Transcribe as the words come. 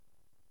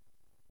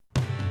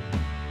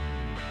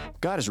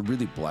God has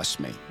really blessed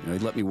me. He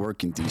let me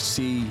work in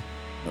D.C.,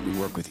 let me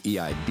work with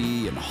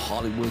EIB in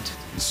Hollywood,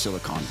 in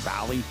Silicon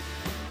Valley,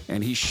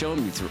 and he's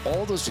shown me through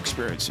all those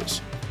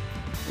experiences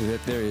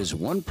that there is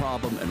one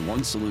problem and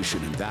one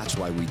solution, and that's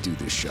why we do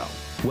this show.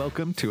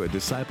 Welcome to A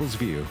Disciple's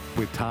View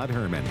with Todd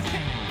Herman.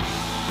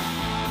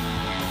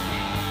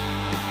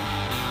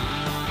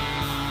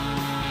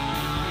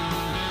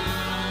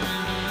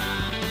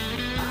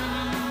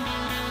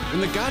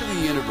 When the God of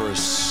the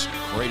universe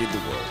created the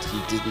world,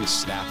 he didn't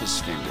snap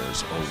his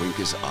fingers or wink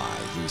his eye.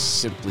 He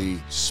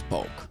simply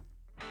spoke.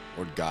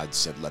 Lord God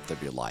said, let there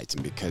be light.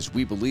 And because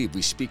we believe,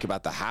 we speak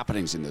about the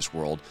happenings in this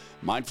world,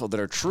 mindful that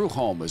our true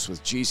home is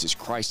with Jesus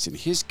Christ in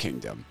his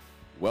kingdom.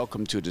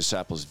 Welcome to A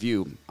Disciple's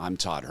View. I'm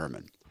Todd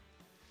Herman.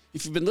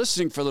 If you've been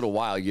listening for a little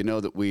while, you know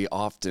that we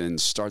often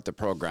start the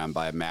program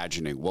by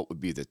imagining what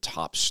would be the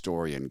top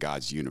story in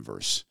God's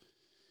universe.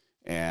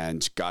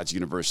 And God's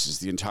universe is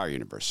the entire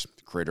universe,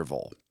 the creator of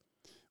all.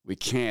 We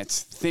can't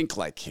think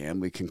like him.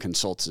 We can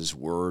consult his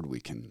word. We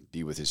can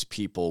be with his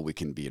people. We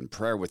can be in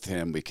prayer with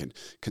him. We can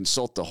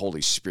consult the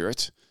Holy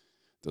Spirit.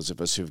 Those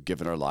of us who have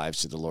given our lives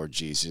to the Lord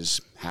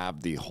Jesus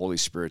have the Holy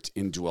Spirit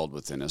indwelled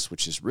within us,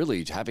 which is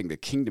really having the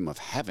kingdom of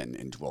heaven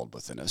indwelled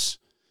within us.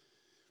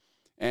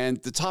 And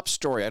the top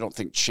story, I don't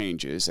think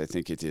changes. I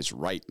think it is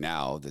right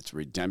now that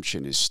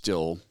redemption is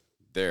still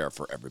there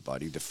for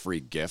everybody, the free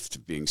gift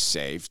of being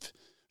saved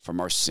from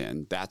our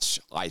sin. That's,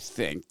 I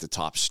think, the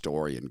top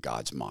story in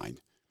God's mind.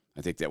 I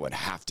think that would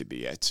have to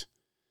be it.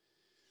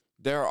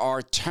 There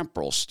are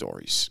temporal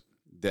stories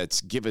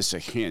that give us a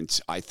hint,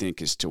 I think,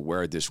 as to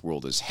where this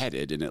world is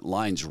headed, and it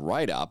lines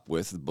right up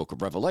with the book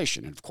of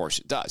Revelation. And of course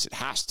it does. It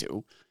has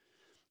to,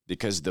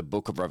 because the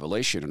book of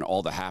Revelation and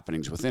all the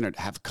happenings within it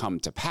have come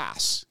to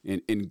pass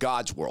in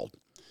God's world,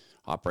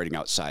 operating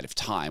outside of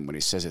time. When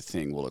he says a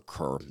thing will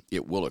occur,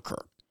 it will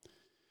occur.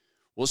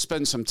 We'll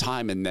spend some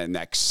time in the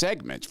next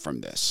segment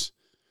from this,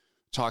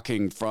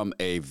 talking from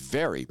a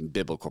very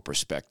biblical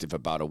perspective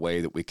about a way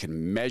that we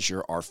can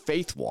measure our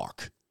faith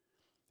walk.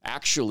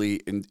 Actually,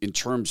 in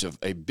terms of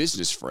a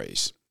business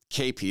phrase,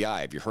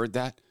 KPI, have you heard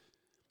that?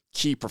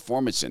 Key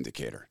Performance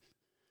Indicator.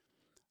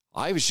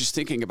 I was just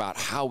thinking about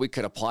how we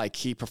could apply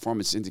key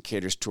performance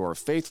indicators to our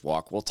faith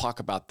walk. We'll talk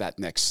about that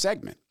next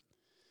segment.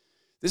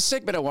 This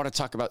segment, I want to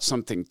talk about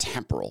something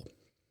temporal,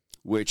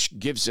 which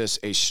gives us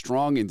a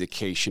strong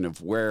indication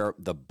of where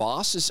the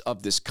bosses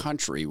of this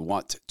country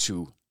want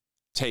to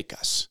take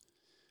us.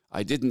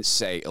 I didn't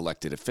say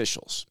elected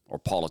officials or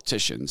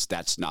politicians.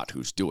 That's not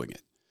who's doing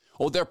it.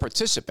 Oh, they're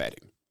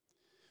participating,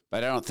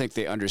 but I don't think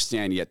they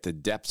understand yet the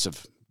depths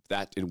of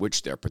that in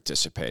which they're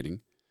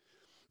participating.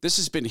 This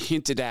has been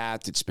hinted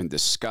at. It's been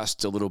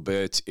discussed a little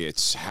bit.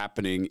 It's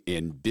happening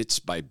in bits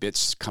by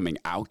bits coming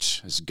out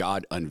as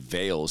God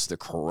unveils the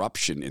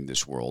corruption in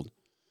this world.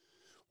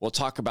 We'll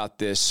talk about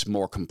this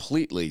more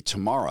completely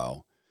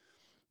tomorrow.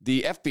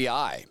 The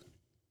FBI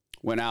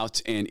went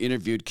out and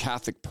interviewed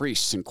Catholic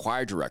priests and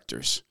choir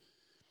directors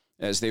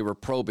as they were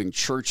probing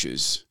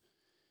churches,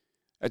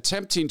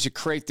 attempting to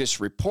create this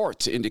report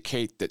to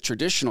indicate that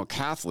traditional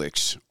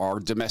Catholics are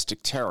domestic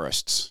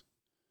terrorists,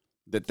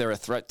 that they're a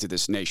threat to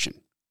this nation.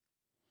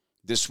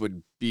 This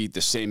would be the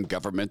same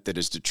government that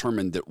has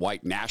determined that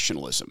white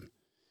nationalism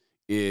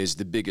is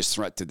the biggest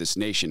threat to this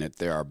nation, that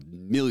there are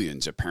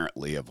millions,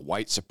 apparently, of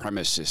white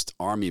supremacist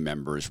army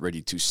members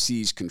ready to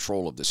seize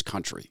control of this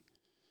country.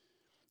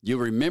 You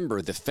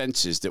remember the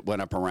fences that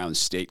went up around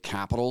state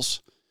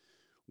capitals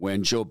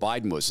when Joe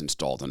Biden was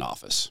installed in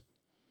office.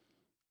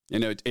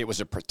 It was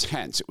a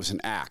pretense. It was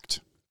an act.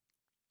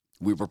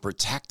 We were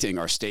protecting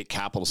our state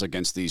capitals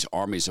against these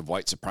armies of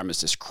white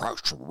supremacists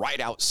crouched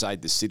right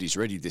outside the cities,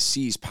 ready to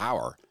seize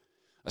power,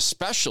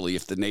 especially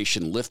if the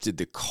nation lifted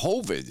the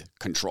COVID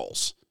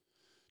controls.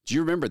 Do you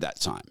remember that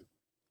time?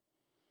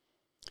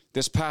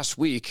 This past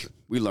week,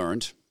 we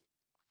learned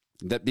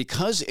that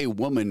because a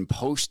woman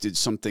posted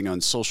something on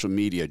social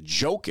media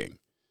joking,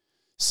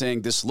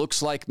 saying, "This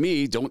looks like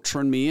me, don't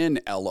turn me in,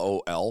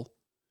 LOL,"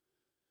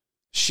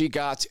 she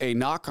got a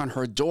knock on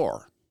her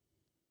door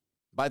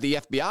by the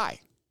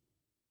FBI.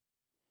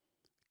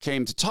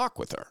 Came to talk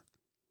with her.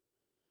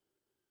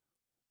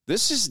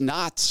 This is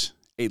not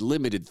a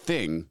limited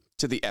thing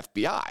to the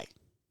FBI.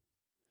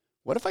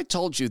 What if I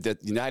told you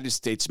that the United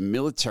States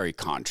military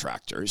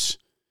contractors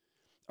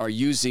are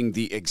using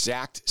the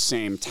exact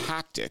same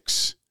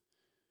tactics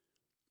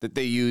that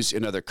they use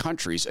in other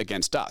countries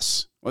against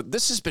us? Well,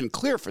 this has been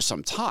clear for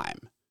some time,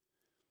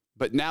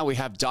 but now we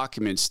have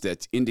documents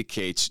that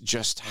indicate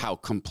just how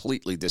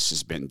completely this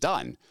has been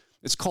done.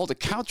 It's called a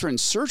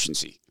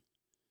counterinsurgency.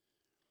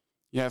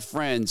 You have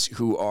friends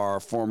who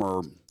are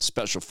former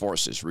special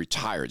forces,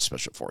 retired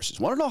special forces.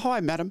 Want to know how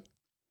I met them?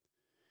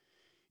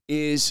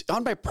 Is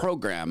on my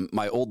program,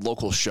 my old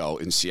local show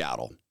in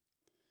Seattle,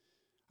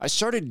 I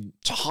started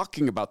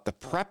talking about the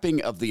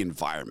prepping of the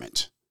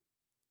environment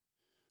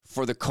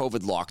for the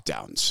COVID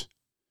lockdowns,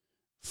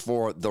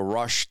 for the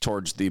rush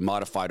towards the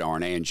modified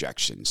RNA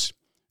injections,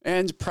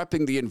 and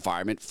prepping the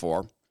environment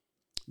for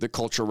the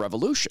Cultural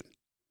Revolution.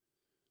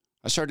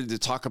 I started to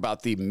talk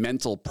about the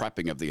mental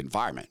prepping of the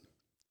environment.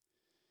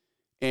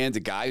 And the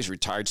guy who's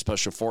retired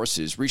Special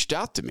Forces reached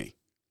out to me.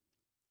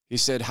 He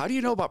said, how do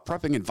you know about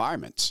prepping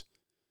environments?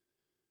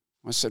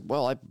 I said,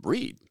 well, I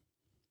read.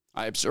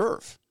 I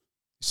observe.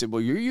 He said,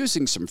 well, you're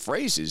using some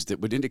phrases that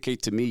would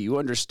indicate to me you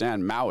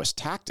understand Maoist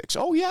tactics.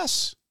 Oh,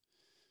 yes.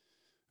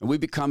 And we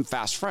become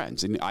fast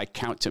friends, and I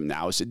count him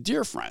now as a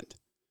dear friend.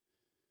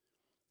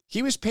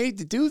 He was paid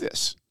to do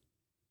this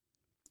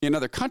in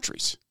other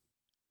countries,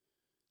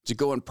 to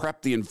go and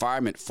prep the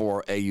environment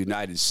for a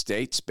United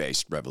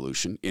States-based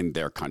revolution in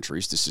their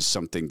countries. This is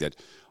something that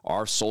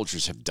our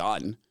soldiers have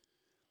done.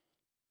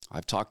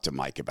 I've talked to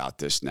Mike about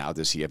this now.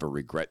 Does he ever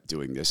regret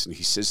doing this? And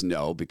he says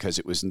no, because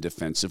it was in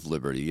defense of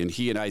liberty. And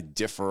he and I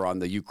differ on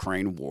the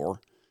Ukraine war.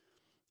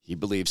 He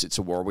believes it's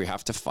a war we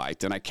have to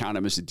fight, and I count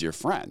him as a dear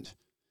friend.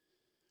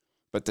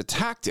 But the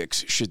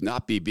tactics should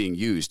not be being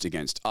used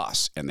against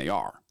us, and they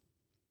are.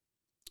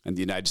 And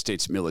the United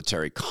States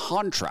military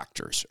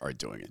contractors are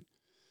doing it.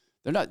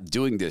 They're not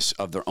doing this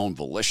of their own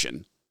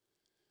volition.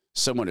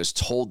 Someone has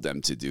told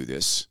them to do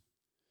this.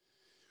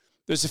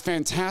 There's a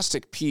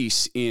fantastic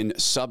piece in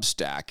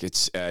Substack.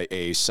 It's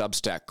a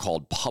Substack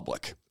called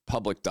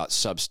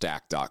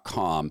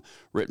public.substack.com,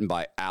 written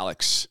by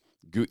Alex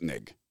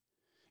Gutenig.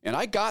 And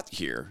I got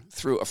here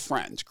through a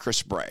friend,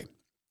 Chris Bray.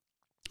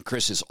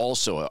 Chris is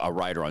also a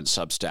writer on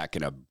Substack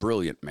and a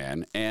brilliant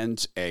man,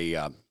 and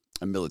a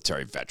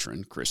military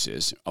veteran, Chris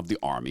is, of the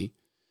Army.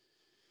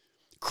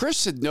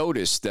 Chris had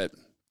noticed that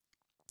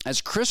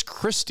as Chris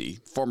Christie,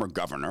 former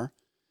governor,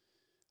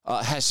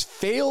 has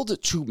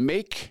failed to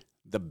make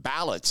the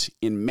ballot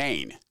in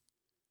Maine,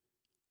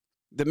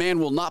 the man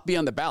will not be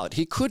on the ballot.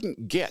 He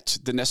couldn't get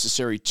the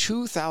necessary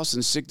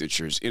 2,000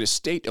 signatures in a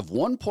state of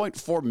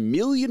 1.4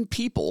 million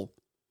people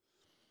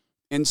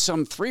and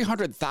some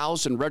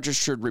 300,000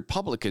 registered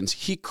Republicans.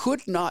 He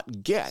could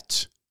not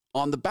get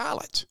on the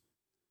ballot.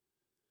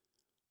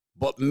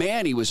 But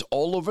man, he was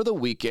all over the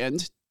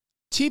weekend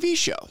TV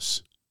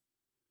shows.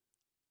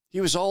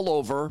 He was all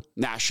over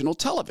national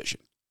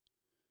television.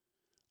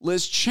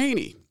 Liz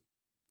Cheney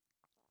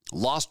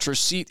lost her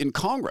seat in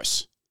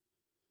Congress.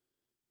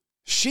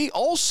 She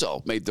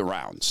also made the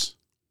rounds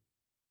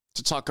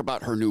to talk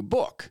about her new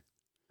book.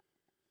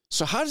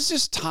 So how does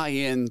this tie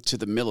in to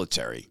the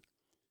military?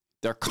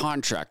 They're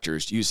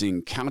contractors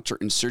using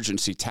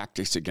counterinsurgency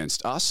tactics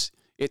against us.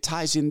 It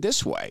ties in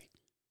this way.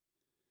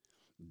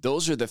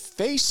 Those are the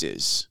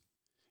faces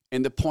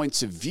and the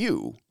points of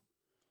view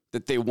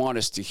that they want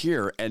us to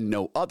hear and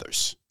no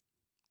others.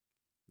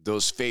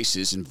 Those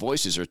faces and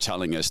voices are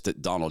telling us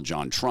that Donald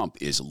John Trump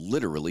is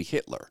literally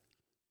Hitler.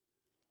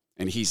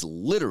 And he's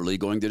literally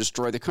going to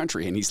destroy the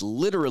country. And he's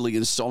literally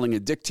installing a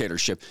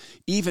dictatorship,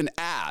 even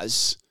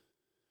as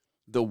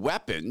the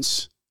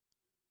weapons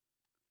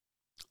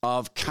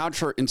of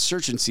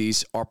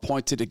counterinsurgencies are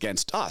pointed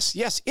against us.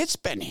 Yes, it's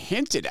been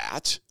hinted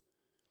at.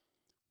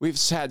 We've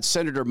had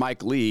Senator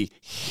Mike Lee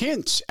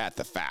hint at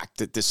the fact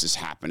that this is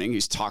happening.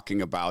 He's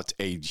talking about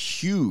a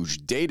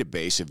huge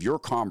database of your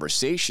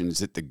conversations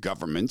that the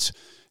government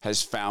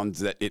has found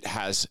that it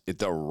has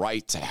the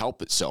right to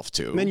help itself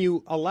to. And then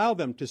you allow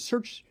them to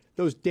search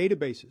those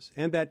databases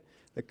and that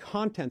the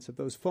contents of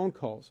those phone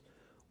calls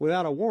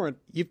without a warrant,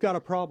 you've got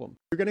a problem.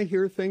 You're going to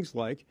hear things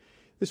like,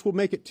 this will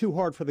make it too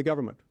hard for the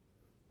government.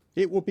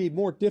 It will be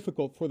more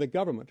difficult for the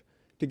government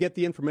to get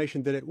the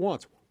information that it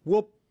wants.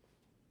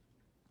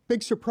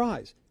 Big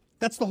surprise.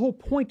 That's the whole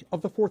point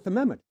of the Fourth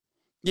Amendment.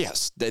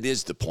 Yes, that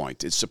is the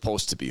point. It's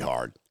supposed to be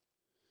hard.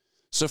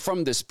 So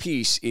from this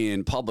piece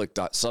in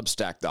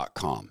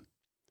public.substack.com,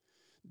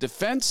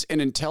 defense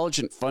and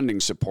intelligence funding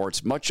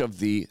supports much of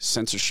the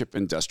censorship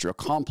industrial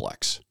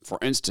complex. For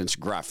instance,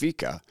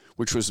 Graphica,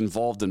 which was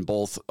involved in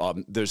both,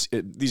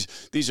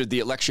 these are the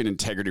Election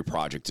Integrity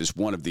Project is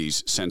one of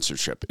these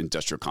censorship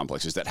industrial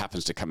complexes that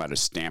happens to come out of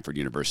Stanford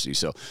University.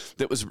 So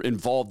that was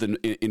involved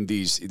in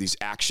these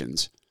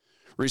actions.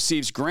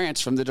 Receives grants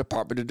from the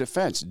Department of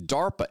Defense,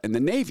 DARPA, and the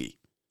Navy.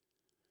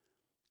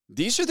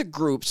 These are the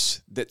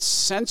groups that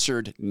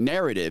censored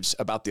narratives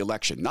about the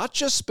election, not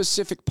just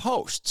specific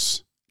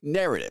posts,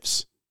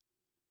 narratives.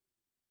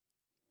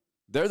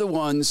 They're the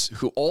ones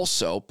who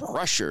also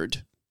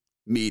pressured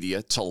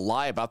media to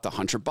lie about the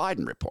Hunter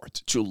Biden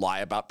report, to lie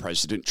about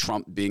President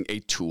Trump being a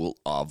tool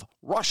of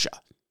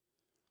Russia.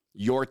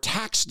 Your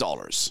tax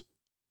dollars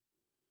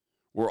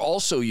were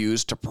also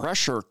used to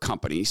pressure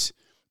companies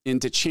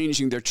into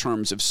changing their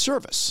terms of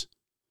service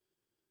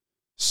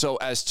so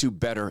as to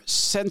better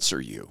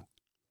censor you.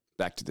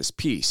 Back to this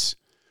piece.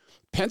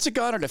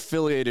 Pentagon and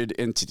affiliated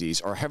entities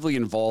are heavily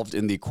involved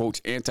in the,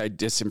 quote,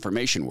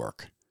 anti-disinformation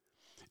work.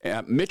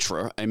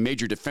 Mitra, a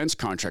major defense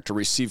contractor,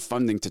 received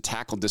funding to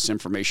tackle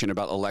disinformation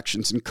about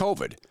elections and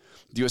COVID.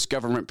 The U.S.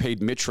 government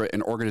paid Mitra,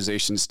 an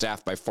organization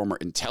staffed by former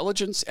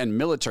intelligence and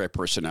military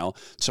personnel,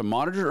 to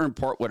monitor and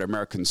report what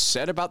Americans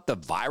said about the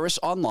virus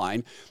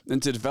online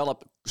and to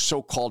develop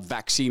so-called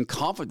vaccine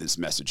confidence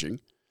messaging.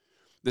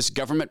 This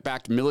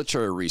government-backed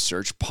military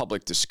research,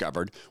 Public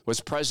discovered, was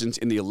present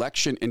in the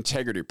Election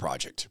Integrity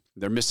Project,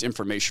 their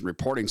misinformation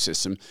reporting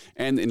system,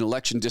 and in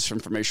election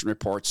disinformation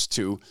reports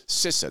to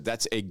CISA.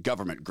 That's a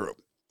government group.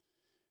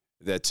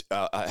 that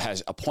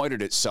has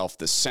appointed itself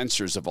the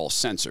censors of all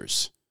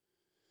censors.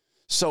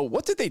 So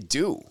what did they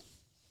do?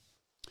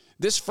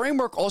 This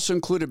framework also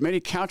included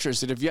many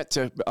counters that have yet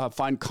to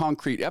find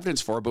concrete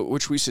evidence for, but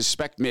which we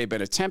suspect may have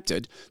been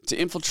attempted to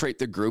infiltrate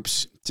the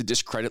groups to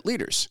discredit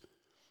leaders,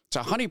 to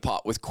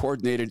honeypot with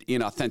coordinated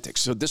inauthentic.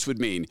 So this would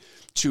mean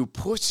to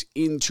put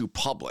into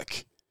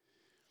public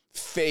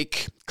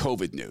fake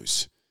COVID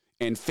news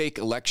and fake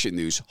election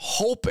news,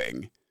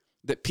 hoping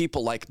that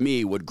people like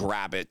me would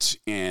grab it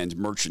and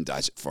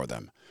merchandise it for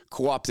them,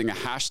 co-opting a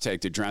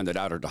hashtag to drown it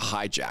out or to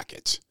hijack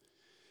it.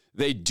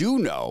 They do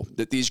know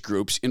that these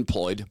groups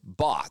employed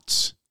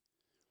bots.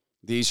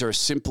 These are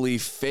simply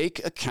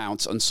fake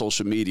accounts on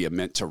social media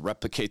meant to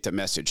replicate the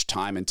message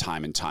time and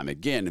time and time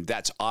again. And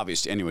that's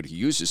obvious to anyone who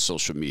uses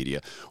social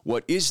media.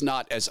 What is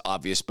not as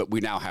obvious, but we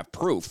now have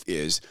proof,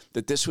 is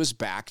that this was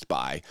backed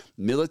by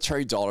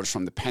military dollars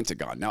from the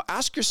Pentagon. Now,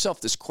 ask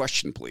yourself this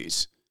question,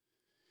 please.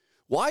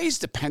 Why is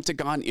the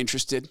Pentagon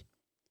interested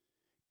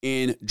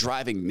in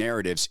driving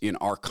narratives in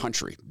our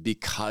country?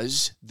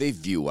 Because they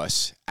view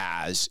us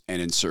as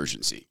an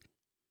insurgency.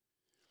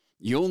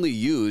 You only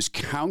use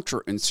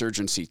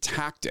counterinsurgency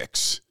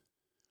tactics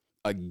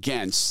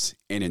against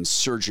an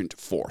insurgent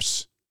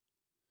force.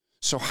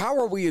 So how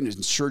are we an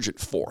insurgent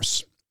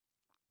force?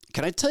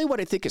 Can I tell you what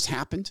I think has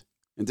happened?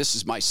 And this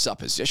is my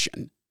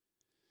supposition.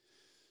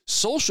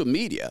 Social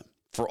media,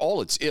 for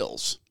all its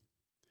ills,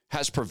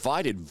 has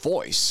provided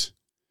voice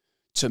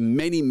to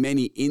many,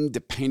 many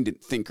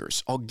independent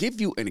thinkers. I'll give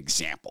you an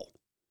example.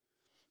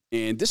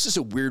 And this is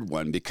a weird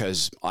one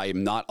because I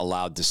am not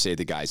allowed to say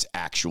the guy's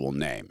actual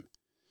name.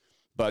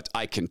 But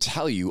I can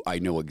tell you I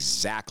know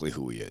exactly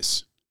who he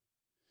is.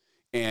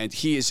 And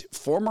he is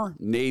former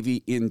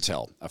Navy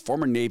Intel, a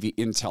former Navy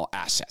Intel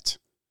asset.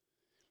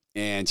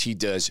 And he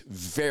does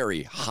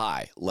very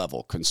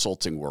high-level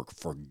consulting work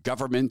for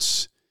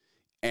governments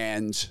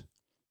and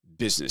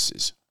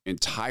businesses.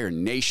 Entire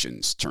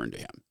nations turn to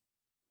him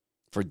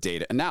for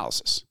data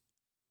analysis.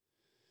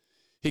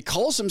 He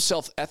calls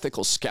himself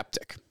ethical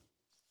skeptic.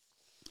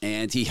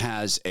 And he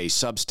has a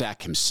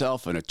Substack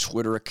himself and a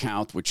Twitter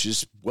account, which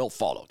is well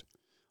followed.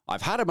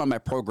 I've had him on my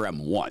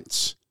program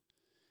once,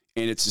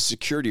 and it's a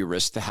security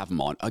risk to have him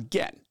on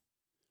again.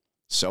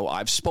 So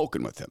I've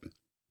spoken with him,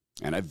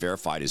 and I've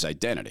verified his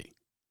identity.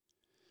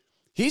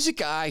 He's a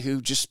guy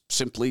who just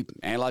simply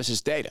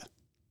analyzes data.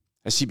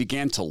 As he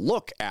began to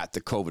look at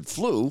the COVID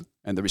flu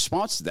and the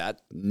response to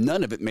that,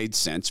 none of it made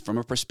sense from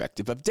a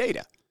perspective of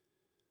data.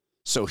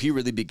 So he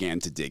really began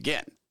to dig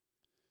in.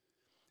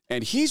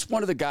 And he's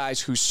one of the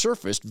guys who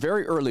surfaced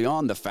very early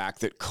on the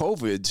fact that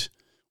COVID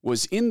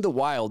was in the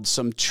wild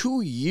some 2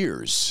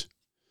 years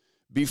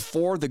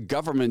before the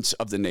governments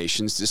of the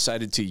nations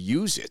decided to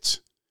use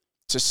it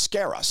to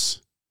scare us.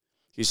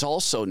 He's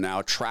also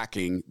now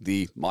tracking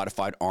the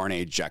modified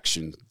RNA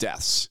injection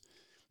deaths.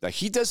 Now,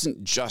 he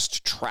doesn't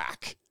just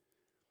track.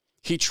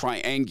 He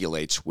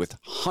triangulates with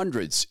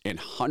hundreds and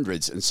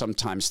hundreds and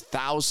sometimes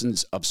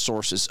thousands of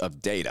sources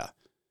of data.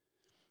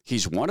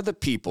 He's one of the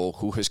people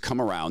who has come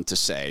around to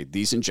say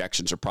these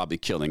injections have probably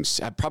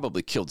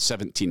killed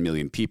 17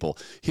 million people.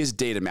 His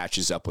data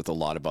matches up with a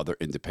lot of other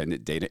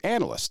independent data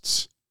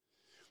analysts.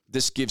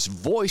 This gives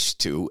voice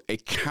to a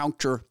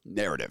counter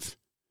narrative.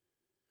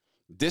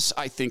 This,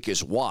 I think,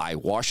 is why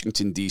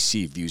Washington,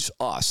 D.C. views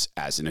us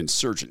as an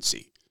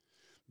insurgency.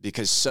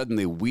 Because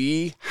suddenly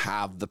we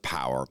have the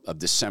power of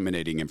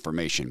disseminating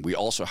information. We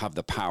also have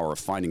the power of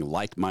finding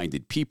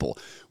like-minded people.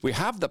 We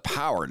have the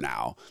power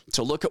now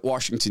to look at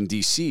Washington,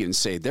 D.C. and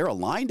say they're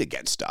aligned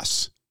against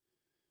us.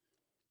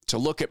 To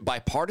look at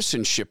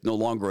bipartisanship no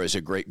longer as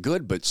a great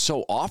good, but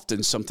so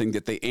often something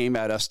that they aim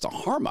at us to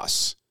harm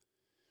us.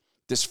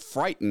 This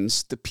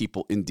frightens the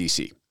people in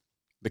D.C.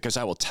 Because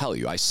I will tell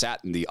you, I sat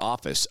in the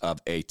office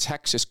of a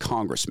Texas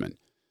congressman,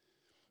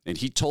 and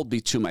he told me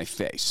to my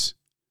face,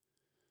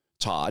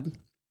 Todd,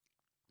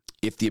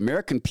 if the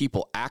American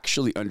people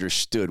actually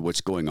understood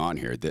what's going on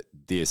here, that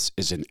this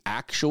is an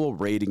actual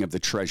raiding of the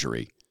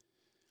Treasury,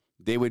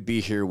 they would be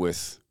here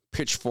with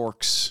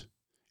pitchforks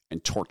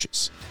and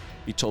torches.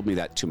 He told me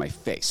that to my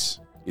face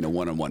in a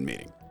one-on-one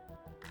meeting.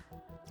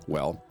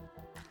 Well,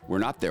 we're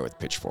not there with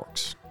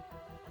pitchforks,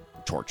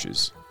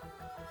 torches,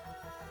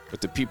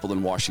 but the people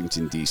in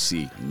Washington,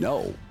 D.C.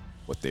 know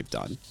what they've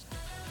done,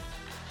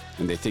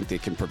 and they think they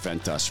can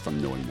prevent us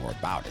from knowing more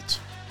about it.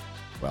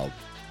 Well,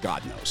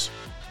 God knows.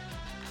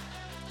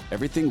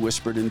 Everything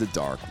whispered in the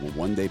dark will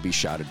one day be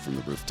shouted from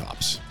the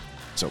rooftops.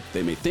 So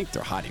they may think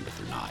they're hiding, but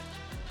they're not.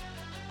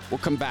 We'll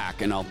come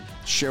back and I'll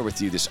share with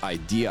you this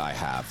idea I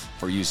have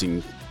for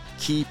using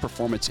key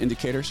performance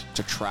indicators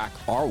to track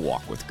our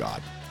walk with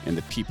God and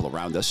the people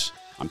around us.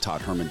 I'm Todd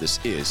Herman. This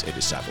is A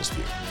Disciple's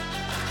View.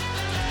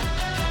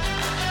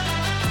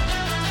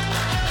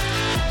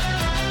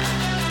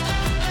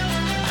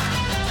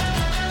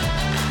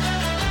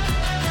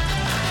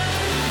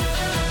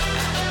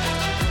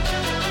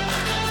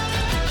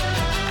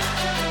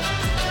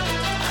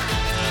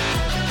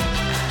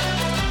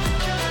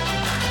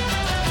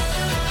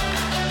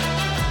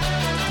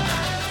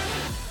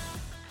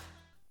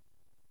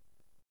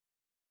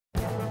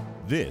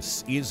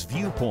 This is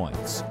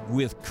Viewpoints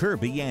with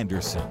Kirby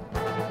Anderson.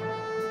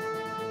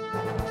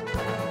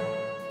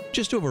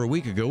 Just over a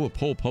week ago, a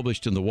poll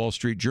published in the Wall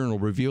Street Journal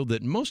revealed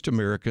that most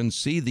Americans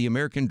see the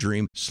American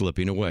dream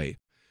slipping away.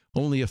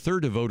 Only a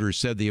third of voters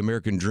said the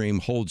American dream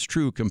holds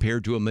true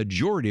compared to a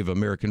majority of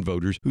American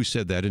voters who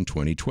said that in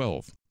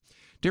 2012.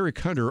 Derek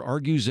Hunter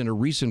argues in a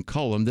recent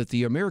column that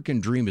the American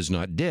dream is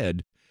not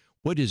dead.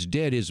 What is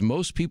dead is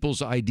most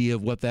people's idea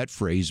of what that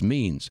phrase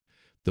means.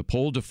 The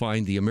poll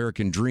defined the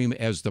American dream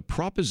as the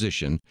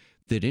proposition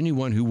that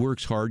anyone who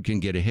works hard can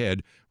get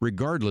ahead,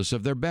 regardless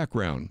of their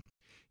background.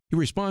 He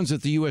responds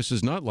that the U.S.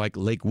 is not like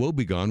Lake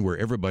Wobegon, where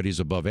everybody's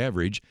above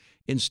average.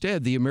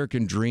 Instead, the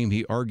American dream,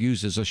 he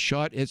argues, is a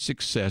shot at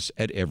success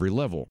at every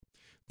level.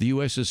 The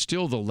U.S. is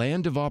still the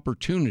land of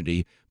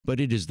opportunity, but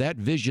it is that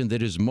vision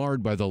that is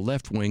marred by the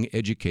left-wing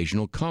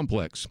educational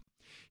complex.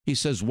 He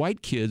says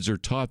white kids are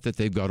taught that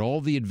they've got all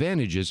the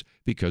advantages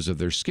because of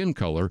their skin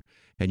color,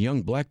 and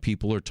young black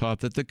people are taught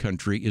that the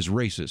country is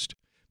racist.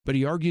 But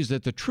he argues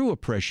that the true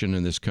oppression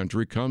in this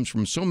country comes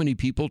from so many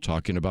people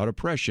talking about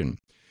oppression.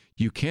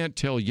 You can't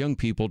tell young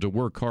people to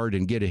work hard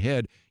and get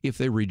ahead if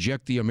they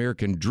reject the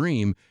American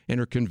dream and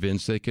are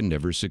convinced they can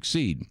never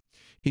succeed.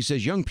 He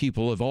says young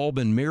people have all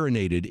been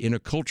marinated in a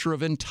culture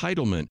of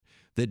entitlement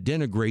that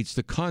denigrates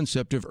the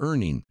concept of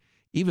earning.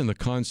 Even the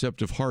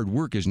concept of hard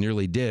work is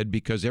nearly dead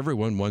because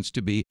everyone wants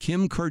to be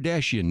Kim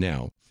Kardashian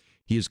now.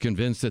 He is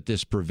convinced that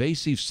this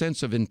pervasive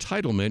sense of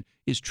entitlement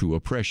is true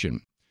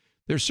oppression.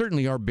 There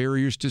certainly are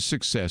barriers to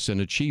success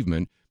and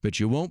achievement, but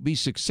you won't be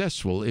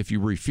successful if you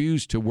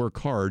refuse to work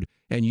hard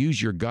and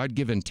use your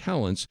God-given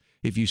talents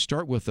if you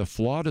start with the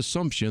flawed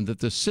assumption that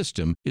the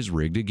system is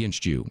rigged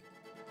against you.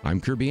 I'm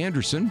Kirby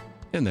Anderson,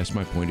 and that's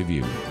my point of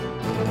view.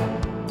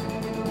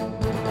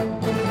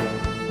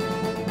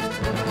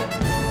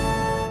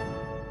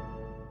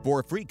 For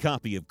a free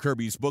copy of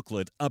Kirby's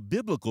booklet, A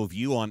Biblical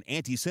View on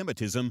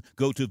Anti-Semitism,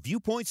 go to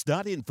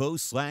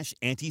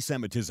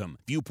viewpoints.info/antisemitism.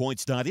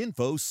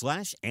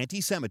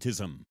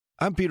 Viewpoints.info/antisemitism.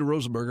 I'm Peter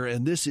Rosenberger,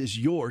 and this is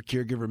your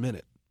Caregiver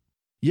Minute.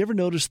 You ever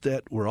notice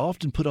that we're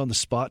often put on the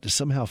spot to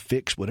somehow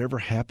fix whatever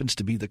happens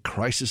to be the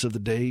crisis of the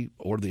day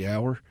or the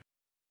hour?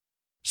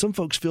 Some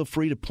folks feel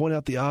free to point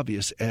out the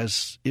obvious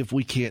as if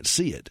we can't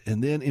see it,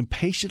 and then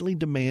impatiently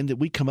demand that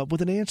we come up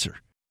with an answer.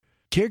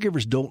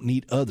 Caregivers don't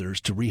need others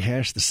to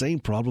rehash the same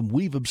problem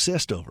we've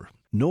obsessed over,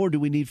 nor do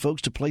we need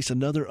folks to place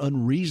another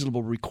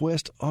unreasonable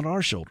request on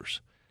our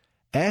shoulders.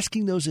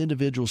 Asking those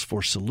individuals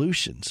for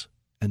solutions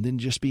and then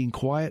just being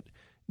quiet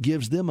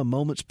gives them a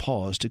moment's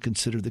pause to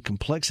consider the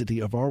complexity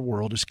of our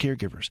world as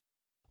caregivers.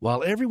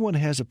 While everyone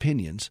has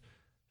opinions,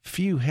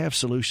 few have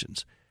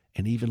solutions,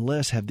 and even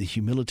less have the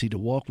humility to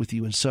walk with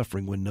you in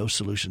suffering when no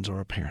solutions are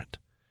apparent.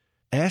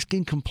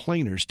 Asking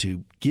complainers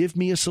to give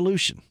me a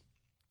solution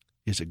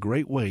is a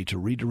great way to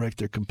redirect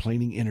their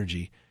complaining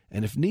energy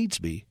and, if needs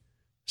be,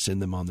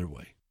 send them on their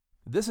way.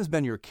 This has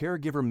been your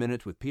Caregiver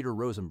Minute with Peter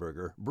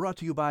Rosenberger, brought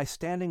to you by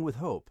Standing with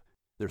Hope.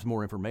 There's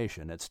more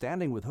information at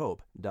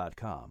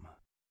standingwithhope.com.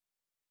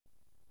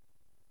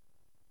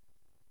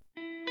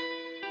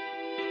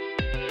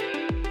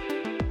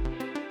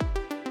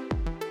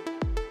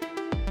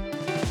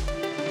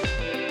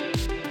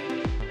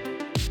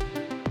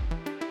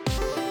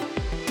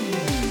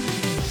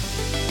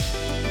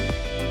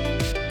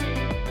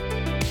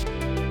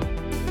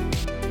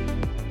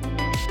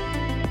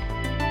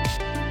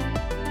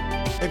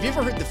 Have you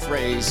ever heard the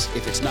phrase,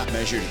 if it's not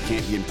measured, it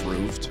can't be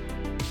improved?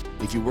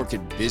 If you work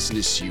in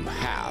business, you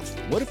have.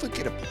 What if we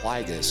could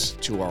apply this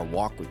to our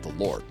walk with the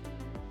Lord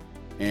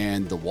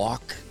and the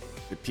walk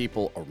that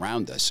people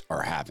around us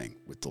are having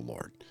with the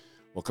Lord?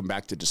 Welcome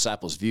back to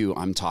Disciples View.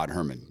 I'm Todd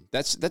Herman.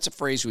 That's a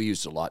phrase we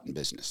use a lot in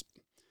business.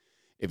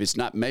 If it's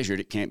not measured,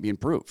 it can't be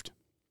improved.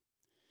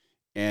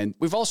 And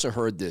we've also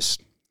heard this,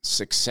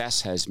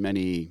 success has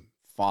many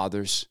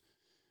fathers,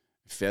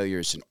 failure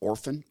is an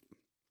orphan.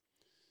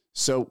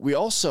 So we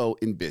also,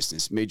 in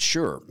business, made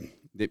sure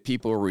that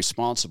people are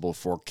responsible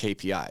for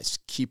KPIs,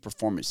 key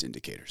performance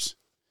indicators.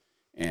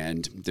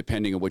 And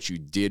depending on what you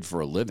did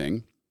for a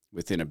living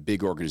within a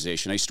big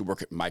organization, I used to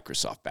work at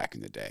Microsoft back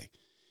in the day.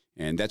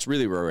 And that's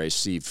really where I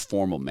received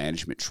formal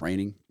management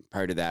training.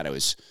 Prior to that, I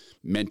was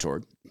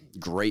mentored,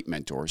 great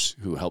mentors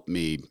who helped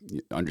me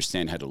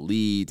understand how to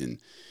lead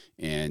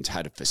and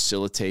how to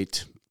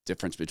facilitate,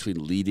 difference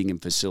between leading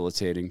and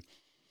facilitating.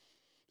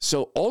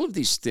 So all of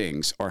these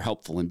things are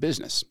helpful in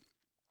business.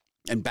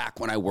 And back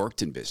when I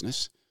worked in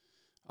business,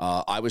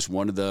 I was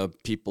one of the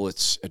people at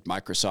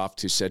Microsoft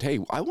who said, hey,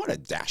 I want a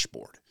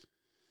dashboard.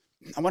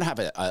 I want to have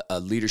a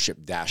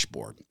leadership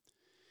dashboard.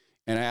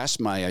 And I asked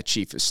my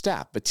chief of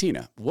staff,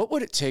 Bettina, what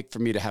would it take for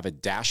me to have a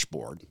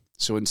dashboard?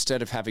 So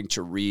instead of having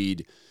to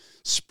read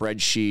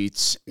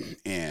spreadsheets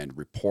and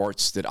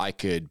reports, that I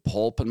could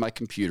pull up on my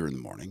computer in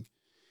the morning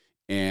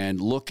and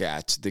look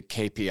at the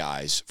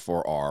KPIs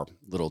for our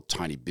little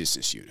tiny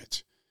business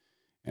unit.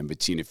 And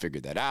Bettina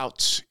figured that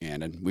out,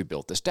 and we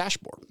built this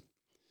dashboard.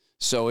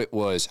 So it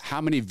was how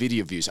many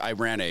video views. I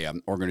ran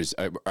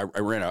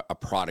a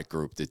product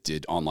group that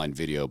did online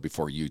video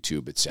before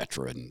YouTube, et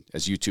cetera, and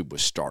as YouTube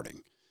was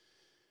starting.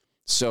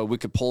 So we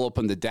could pull up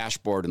on the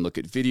dashboard and look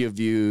at video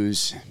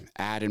views,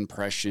 ad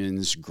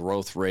impressions,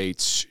 growth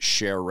rates,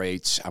 share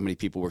rates, how many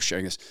people were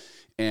sharing this.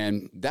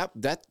 And that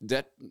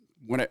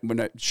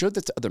when I showed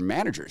that to other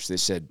managers, they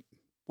said,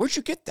 "Where'd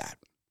you get that?"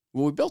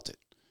 Well, we built it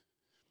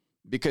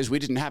because we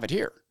didn't have it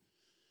here.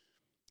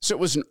 So it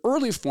was an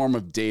early form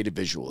of data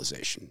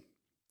visualization.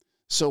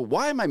 So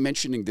why am I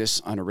mentioning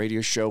this on a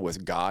radio show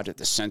with God at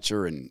the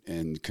center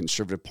and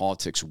conservative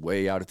politics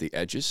way out at the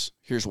edges?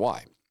 Here's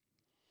why.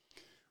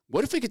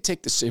 What if we could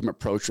take the same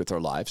approach with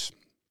our lives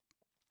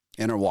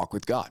and our walk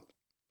with God?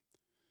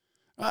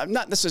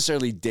 Not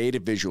necessarily data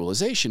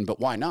visualization,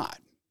 but why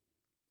not?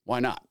 Why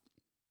not?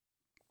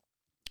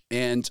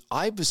 And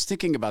I was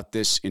thinking about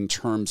this in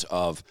terms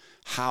of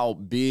how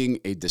being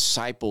a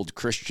discipled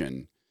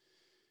Christian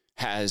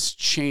has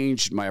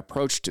changed my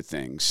approach to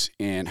things,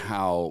 and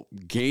how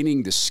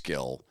gaining the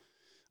skill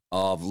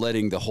of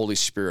letting the Holy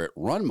Spirit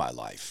run my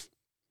life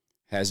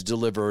has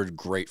delivered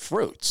great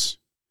fruits,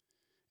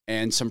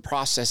 and some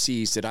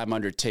processes that I'm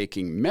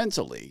undertaking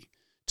mentally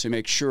to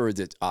make sure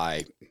that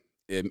I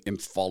am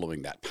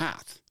following that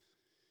path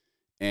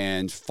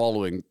and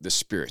following the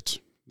Spirit,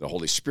 the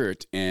Holy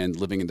Spirit, and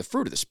living in the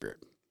fruit of the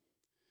Spirit.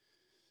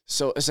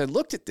 So as I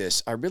looked at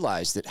this, I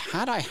realized that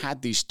had I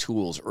had these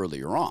tools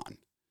earlier on,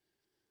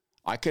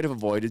 I could have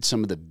avoided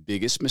some of the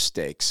biggest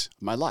mistakes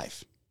of my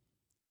life,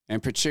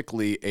 and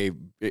particularly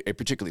a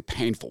particularly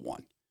painful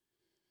one.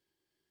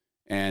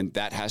 And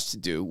that has to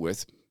do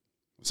with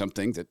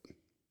something that,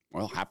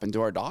 well, happened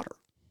to our daughter.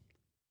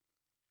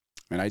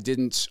 And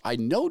I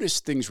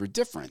noticed things were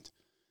different,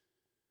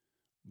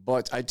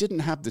 but I didn't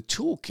have the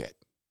toolkit.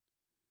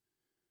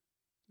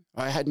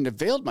 I hadn't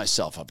availed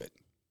myself of it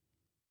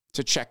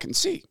to check and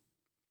see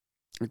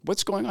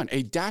what's going on,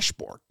 a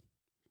dashboard.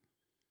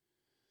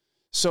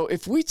 So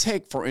if we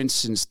take, for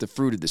instance, the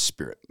fruit of the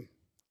Spirit,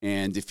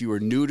 and if you are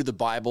new to the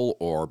Bible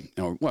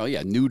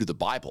new to the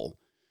Bible,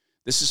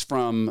 this is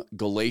from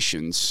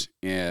Galatians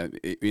in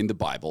the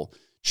Bible,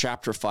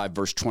 chapter 5,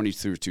 verse 20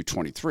 through to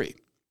 23.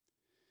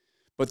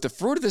 But the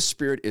fruit of the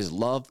Spirit is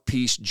love,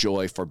 peace,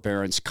 joy,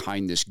 forbearance,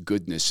 kindness,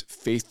 goodness,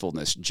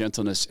 faithfulness,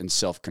 gentleness, and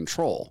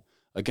self-control.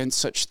 Against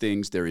such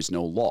things there is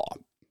no law.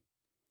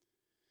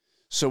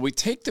 So we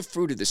take the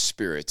fruit of the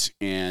Spirit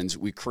and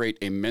we create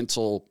a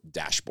mental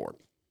dashboard.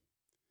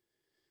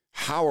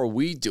 How are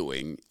we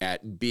doing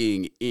at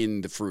being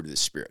in the fruit of the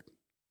Spirit?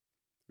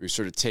 We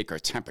sort of take our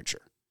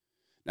temperature.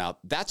 Now,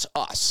 that's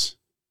us.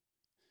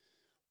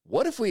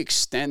 What if we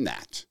extend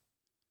that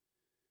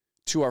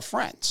to our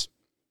friends?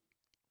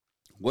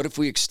 What if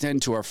we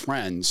extend to our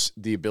friends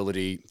the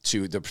ability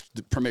to, the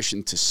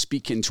permission to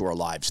speak into our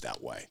lives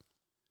that way?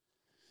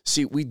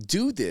 See, we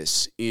do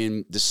this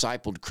in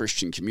discipled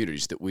Christian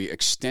communities, that we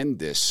extend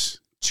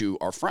this to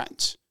our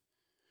friends.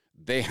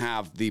 They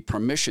have the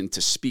permission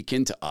to speak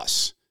into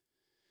us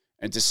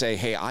and to say,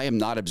 hey, I am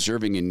not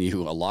observing in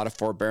you a lot of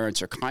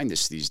forbearance or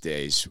kindness these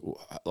days.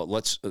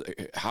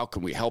 How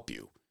can we help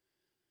you?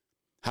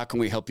 How can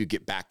we help you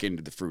get back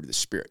into the fruit of the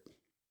Spirit?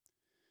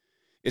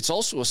 It's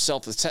also a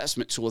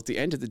self-assessment tool at the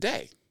end of the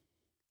day.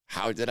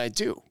 How did I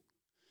do?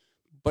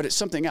 But it's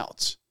something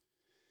else.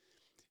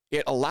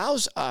 It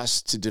allows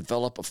us to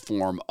develop a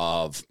form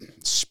of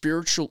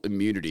spiritual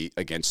immunity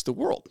against the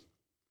world.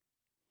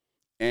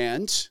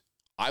 And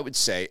I would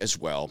say as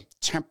well,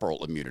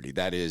 temporal immunity.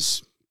 That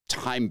is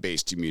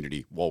time-based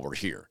immunity while we're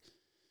here.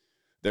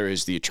 There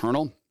is the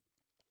eternal,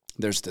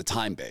 there's the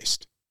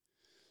time-based.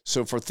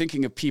 So if we're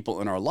thinking of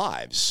people in our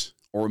lives,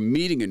 or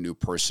meeting a new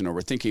person, or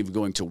we're thinking of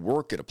going to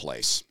work at a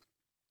place,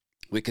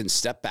 we can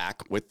step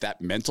back with that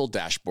mental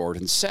dashboard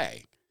and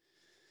say,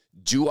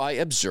 do I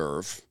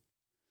observe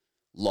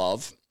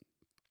love,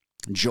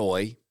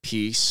 joy,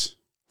 peace,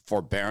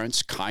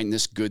 forbearance,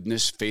 kindness,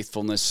 goodness,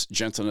 faithfulness,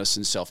 gentleness,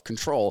 and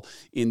self-control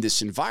in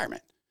this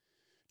environment?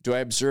 Do I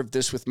observe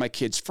this with my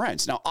kids'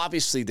 friends? Now,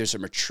 obviously, there's a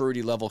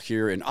maturity level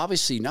here, and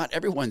obviously not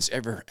everyone's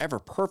ever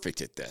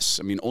perfect at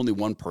this. I mean, only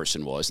one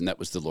person was, and that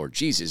was the Lord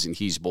Jesus, and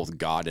he's both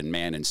God and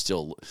man, and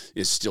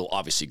is still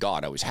obviously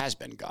God, always has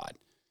been God.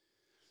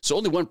 So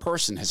only one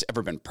person has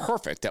ever been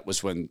perfect. That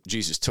was when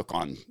Jesus took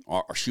on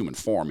our human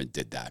form and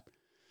did that.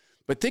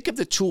 But think of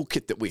the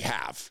toolkit that we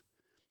have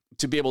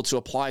to be able to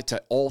apply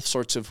to all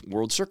sorts of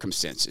world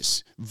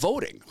circumstances.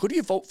 Voting. Who do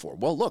you vote for?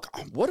 Well, look,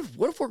 what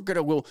if we're going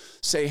to we'll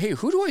say, hey,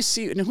 who do I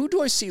see and who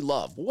do I see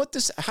love?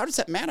 How does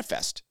that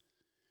manifest?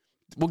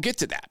 We'll get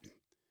to that.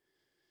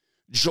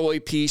 Joy,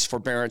 peace,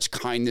 forbearance,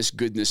 kindness,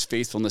 goodness,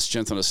 faithfulness,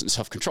 gentleness, and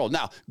self-control.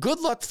 Now, good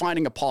luck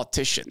finding a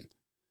politician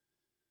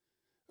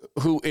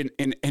who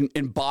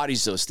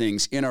embodies those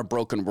things in our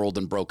broken world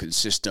and broken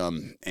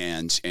system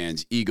and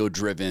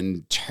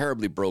ego-driven,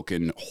 terribly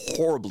broken,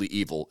 horribly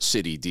evil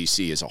city.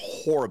 DC is a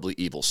horribly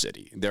evil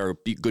city. There are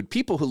good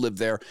people who live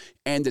there,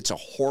 and it's a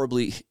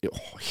horribly,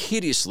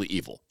 hideously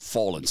evil,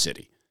 fallen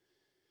city.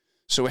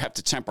 So we have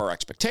to temper our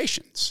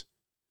expectations.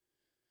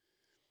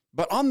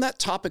 But on that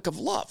topic of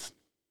love,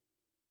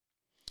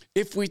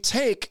 If we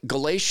take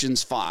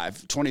Galatians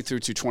 5:20 through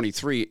to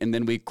 23, and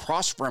then we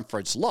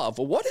cross-reference love,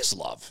 well, what is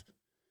love?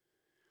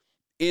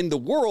 In the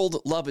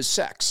world, love is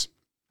sex,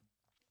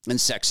 and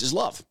sex is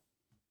love.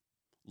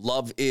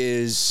 Love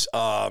is,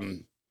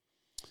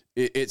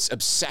 it's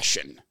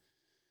obsession.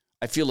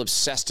 I feel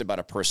obsessed about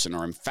a person,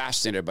 or I'm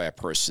fascinated by a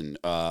person.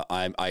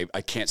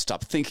 I can't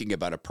stop thinking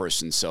about a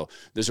person. So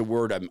there's a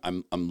word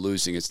I'm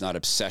losing. It's not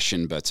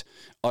obsession, but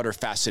utter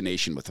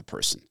fascination with a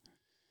person.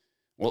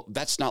 Well,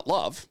 that's not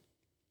love.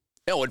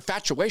 Oh,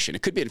 infatuation.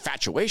 It could be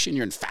infatuation.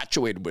 You're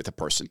infatuated with a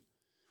person.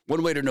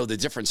 One way to know the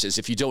difference is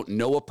if you don't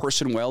know a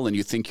person well and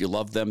you think you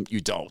love them,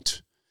 you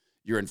don't.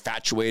 You're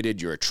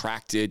infatuated, you're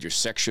attracted, you're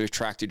sexually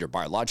attracted, you're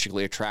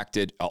biologically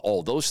attracted,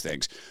 all those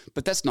things.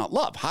 But that's not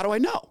love. How do I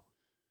know?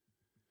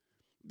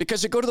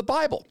 Because I go to the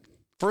Bible.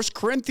 1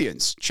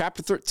 Corinthians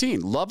chapter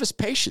 13. Love is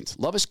patient.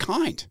 Love is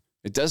kind.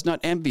 It does not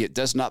envy. It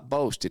does not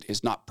boast. It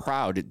is not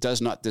proud. It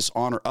does not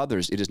dishonor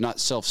others. It is not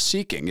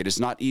self-seeking. It is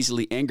not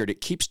easily angered.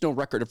 It keeps no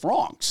record of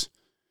wrongs.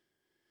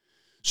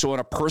 So on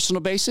a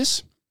personal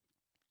basis,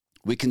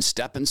 we can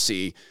step and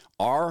see,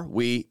 are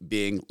we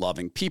being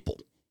loving people?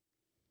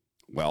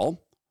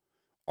 Well,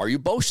 are you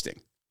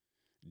boasting?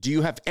 Do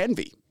you have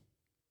envy?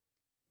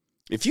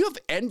 If you have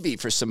envy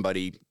for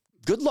somebody,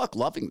 good luck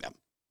loving them,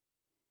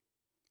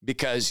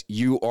 because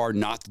you are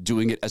not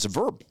doing it as a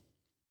verb.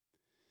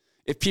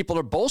 If people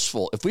are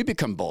boastful, if we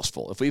become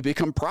boastful, if we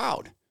become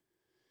proud,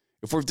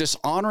 if we're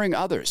dishonoring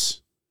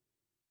others,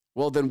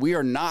 well, then we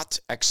are not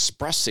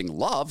expressing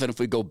love. And if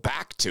we go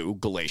back to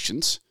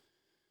Galatians,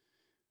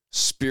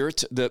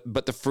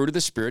 but the fruit of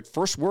the Spirit,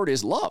 first word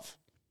is love.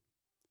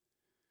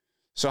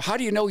 So how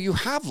do you know you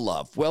have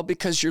love? Well,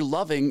 because you're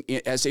loving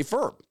as a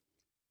verb,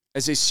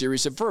 as a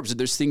series of verbs. And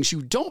there's things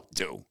you don't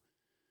do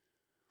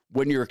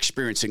when you're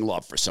experiencing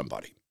love for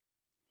somebody.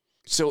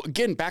 So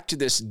again, back to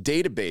this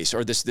database,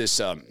 or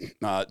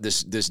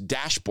this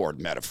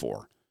dashboard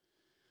metaphor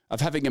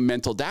of having a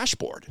mental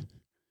dashboard.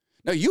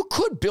 Now, you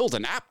could build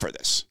an app for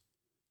this.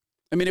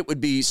 I mean, it would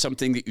be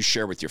something that you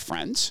share with your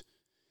friends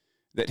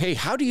that, hey,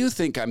 how do you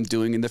think I'm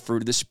doing in the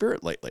fruit of the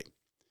Spirit lately?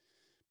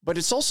 But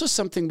it's also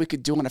something we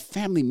could do on a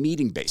family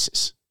meeting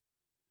basis.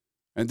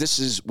 And this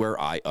is where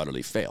I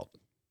utterly failed.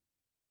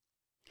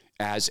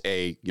 As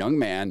a young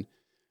man,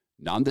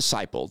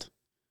 non-discipled,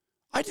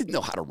 I didn't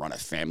know how to run a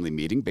family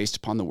meeting based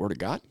upon the Word of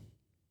God.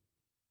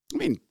 I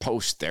mean,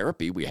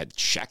 post-therapy, we had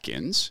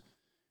check-ins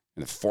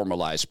and a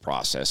formalized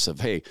process of,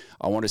 hey,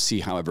 I want to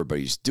see how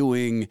everybody's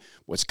doing,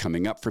 what's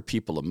coming up for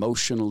people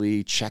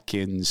emotionally,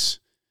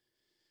 check-ins.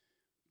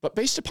 But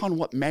based upon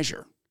what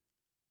measure?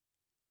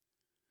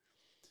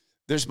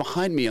 There's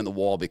behind me on the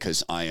wall,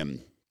 because I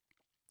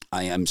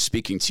am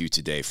speaking to you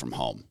today from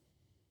home,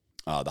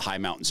 the high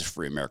mountains of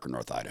free America,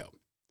 North Idaho.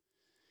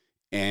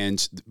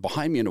 And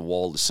behind me on the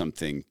wall is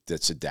something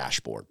that's a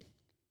dashboard.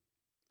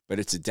 But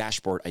it's a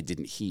dashboard I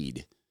didn't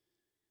heed.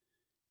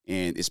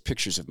 And it's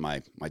pictures of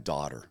my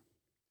daughter.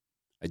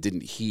 I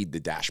didn't heed the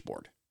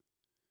dashboard.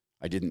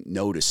 I didn't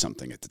notice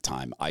something at the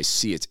time. I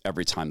see it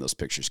every time those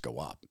pictures go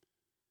up.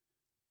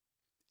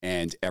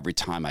 And every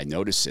time I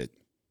notice it,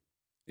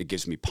 it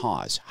gives me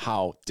pause.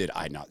 How did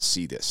I not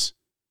see this?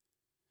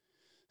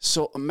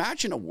 So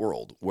imagine a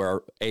world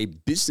where a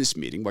business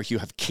meeting, where you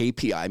have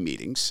KPI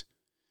meetings,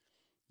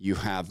 you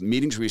have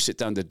meetings where you sit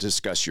down to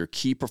discuss your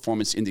key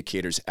performance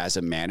indicators as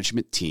a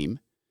management team.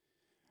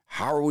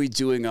 How are we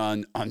doing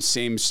on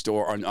same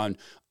store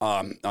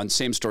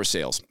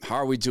sales? How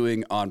are we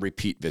doing on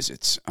repeat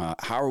visits?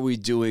 How are we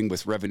doing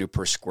with revenue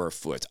per square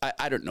foot?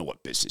 I don't know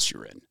what business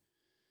you're in.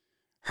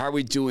 How are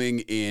we doing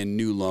in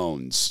new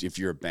loans if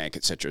you're a bank,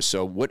 et cetera?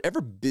 So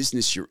whatever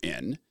business you're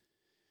in,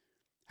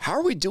 how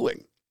are we doing?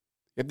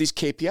 You have these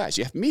KPIs.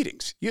 You have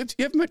meetings. You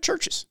have them at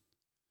churches,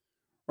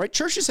 right?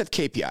 Churches have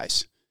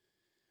KPIs.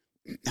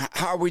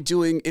 How are we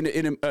doing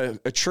in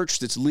a church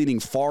that's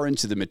leaning far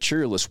into the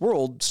materialist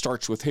world?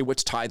 Starts with, hey,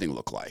 what's tithing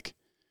look like?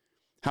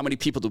 How many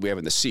people do we have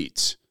in the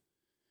seats?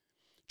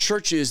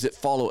 Churches that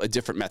follow a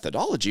different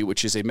methodology,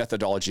 which is a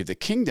methodology of the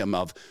kingdom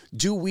of,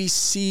 do we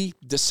see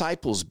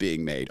disciples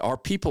being made? Are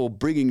people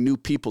bringing new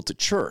people to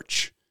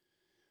church?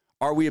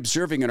 Are we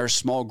observing in our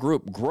small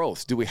group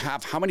growth?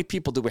 How many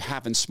people do we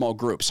have in small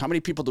groups? How many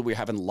people do we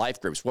have in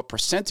life groups? What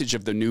percentage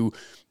of the new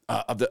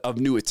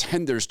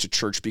attenders to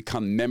church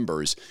become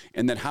members?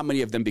 And then how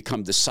many of them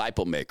become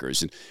disciple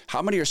makers? And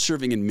how many are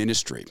serving in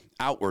ministry,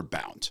 outward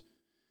bound?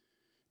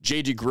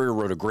 J.D. Greear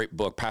wrote a great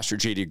book, Pastor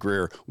J.D.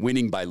 Greear,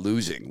 Winning by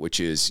Losing, which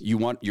is you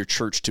want your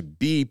church to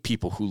be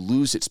people who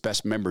lose its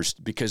best members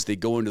because they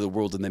go into the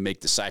world and they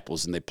make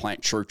disciples and they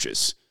plant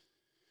churches.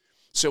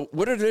 So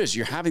what it is,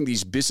 you're having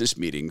these business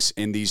meetings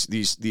and these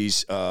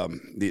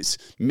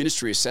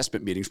ministry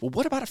assessment meetings. Well,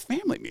 what about a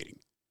family meeting?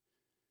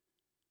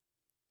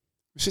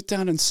 Sit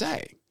down and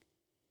say,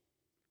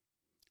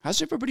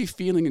 how's everybody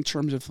feeling in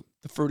terms of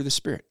the fruit of the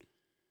Spirit?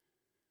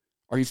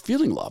 Are you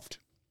feeling loved?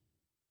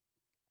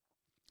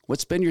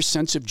 What's been your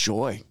sense of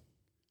joy?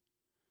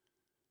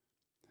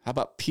 How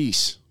about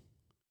peace?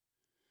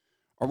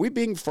 Are we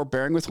being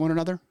forbearing with one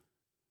another?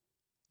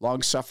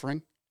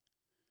 Long-suffering?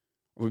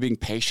 Are we being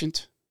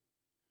patient?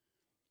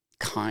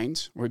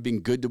 Kind? Are we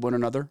being good to one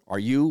another? Are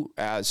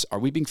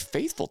we being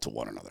faithful to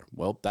one another?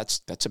 Well,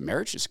 that's a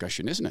marriage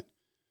discussion, isn't it?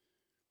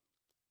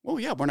 Well,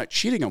 yeah, we're not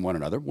cheating on one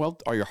another. Well,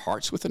 are your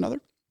hearts with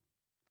another?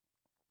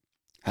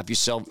 Have you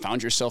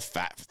found yourself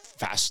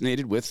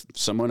fascinated with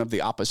someone of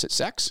the opposite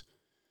sex?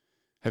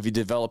 Have you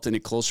developed any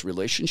close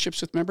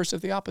relationships with members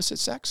of the opposite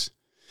sex?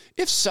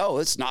 If so,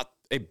 it's not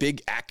a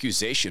big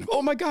accusation.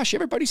 Oh my gosh,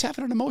 everybody's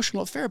having an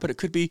emotional affair, but it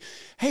could be,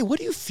 hey, what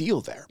do you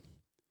feel there?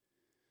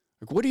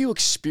 Like, what are you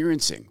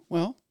experiencing?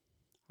 Well,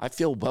 I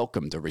feel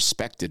welcomed or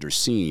respected or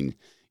seen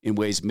in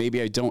ways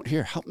maybe I don't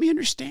hear. Help me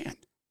understand.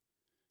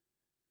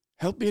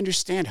 Help me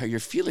understand how you're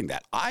feeling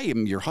that. I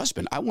am your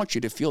husband. I want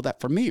you to feel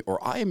that from me.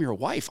 Or I am your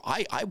wife.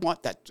 I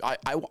want that.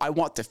 I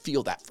want to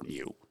feel that from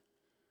you.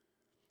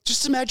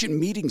 Just imagine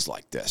meetings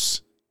like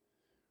this.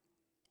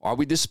 Are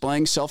we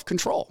displaying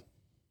self-control?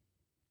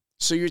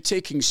 So you're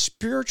taking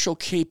spiritual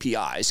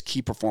KPIs,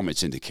 key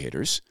performance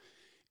indicators,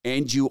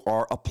 and you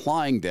are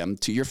applying them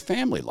to your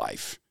family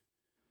life.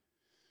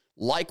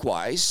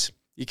 Likewise,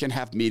 you can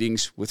have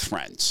meetings with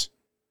friends.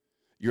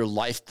 Your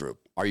life group,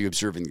 are you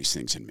observing these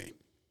things in me?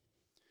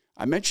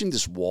 I mentioned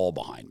this wall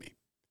behind me.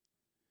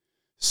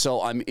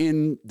 So I'm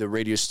in the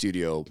radio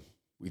studio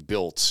we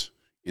built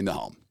in the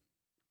home.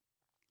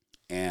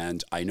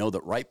 And I know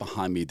that right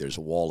behind me, there's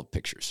a wall of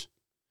pictures.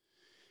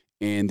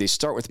 And they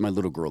start with my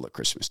little girl at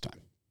Christmas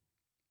time.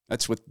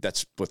 That's what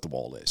the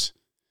wall is.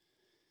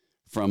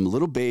 From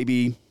little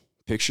baby,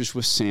 pictures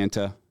with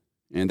Santa,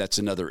 and that's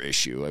another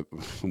issue.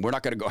 We're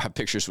not going to go have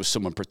pictures with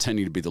someone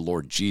pretending to be the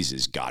Lord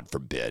Jesus, God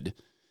forbid.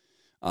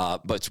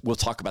 But we'll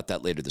talk about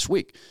that later this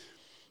week.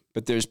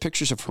 But there's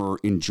pictures of her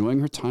enjoying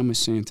her time with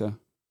Santa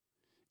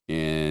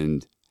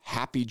and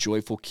happy,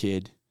 joyful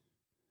kid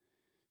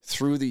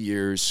through the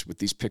years with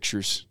these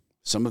pictures,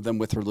 some of them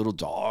with her little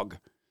dog,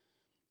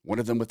 one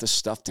of them with a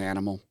stuffed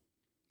animal,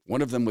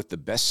 one of them with the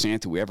best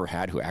Santa we ever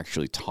had who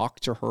actually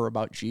talked to her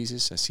about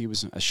Jesus as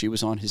she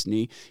was on his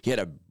knee. He had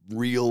a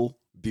real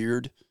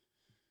beard.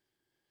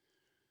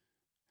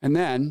 And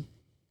then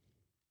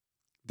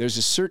there's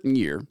a certain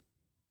year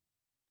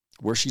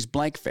where she's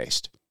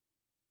blank-faced.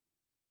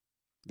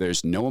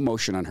 There's no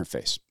emotion on her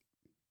face.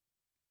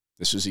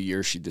 This was a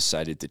year she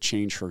decided to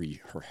change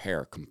her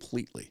hair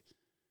completely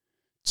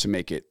to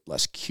make it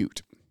less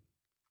cute.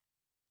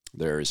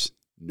 There's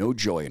no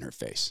joy in her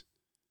face.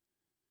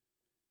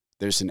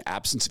 There's an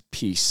absence of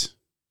peace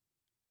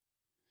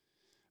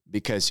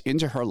because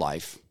into her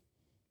life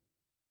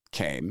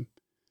came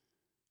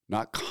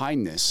not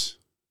kindness,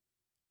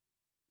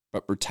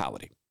 but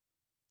brutality.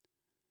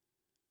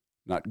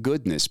 Not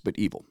goodness, but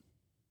evil.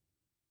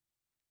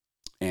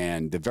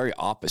 And the very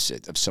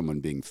opposite of someone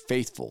being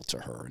faithful to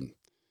her and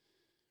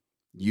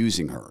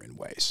using her in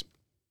ways.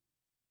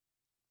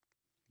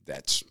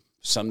 That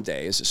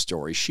someday is a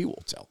story she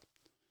will tell.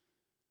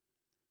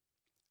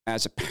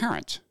 As a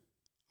parent,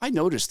 I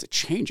noticed the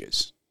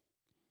changes,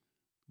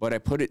 but I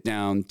put it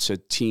down to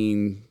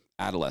teen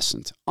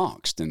adolescent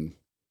angst, and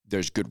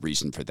there's good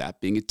reason for that.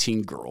 Being a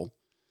teen girl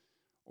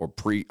or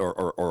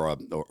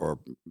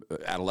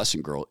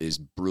adolescent girl is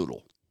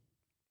brutal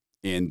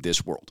in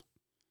this world.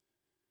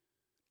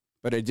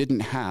 But I didn't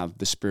have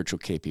the spiritual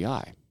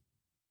KPI,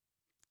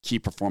 key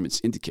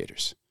performance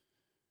indicators,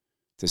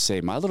 to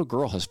say, my little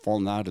girl has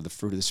fallen out of the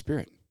fruit of the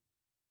Spirit.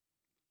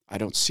 I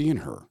don't see in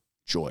her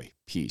joy,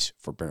 peace,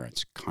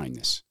 forbearance,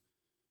 kindness,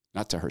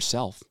 not to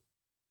herself.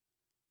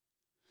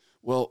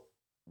 Well,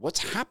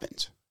 what's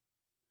happened?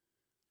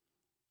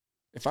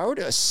 If I were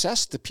to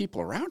assess the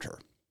people around her,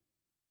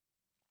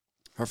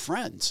 her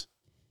friends,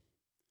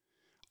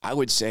 I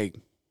would say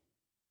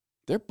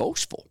they're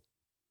boastful,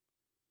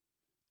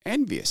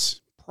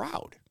 envious,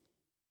 proud.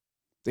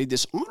 They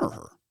dishonor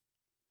her.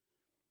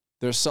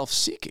 They're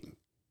self-seeking.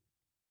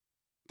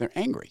 They're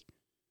angry.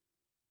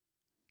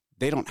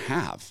 They don't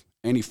have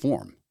any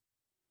form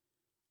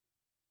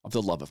of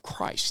the love of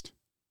Christ.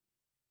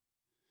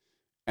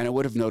 And I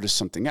would have noticed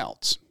something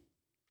else.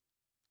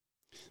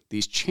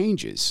 These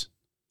changes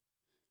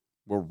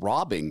were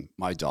robbing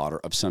my daughter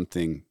of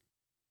something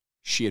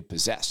she had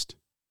possessed.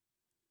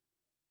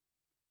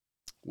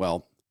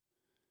 Well,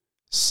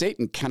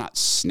 Satan cannot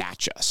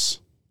snatch us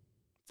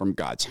from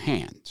God's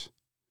hand,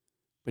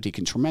 but he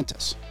can torment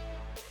us.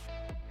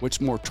 What's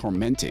more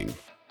tormenting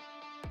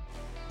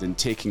than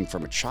taking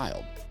from a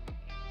child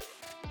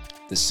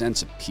the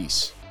sense of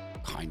peace,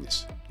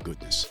 kindness,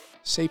 goodness,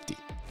 safety?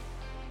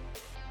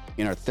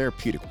 In our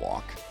therapeutic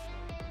walk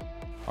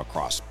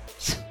across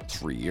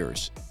 3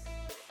 years,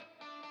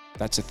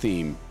 that's a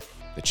theme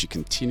that she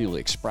continually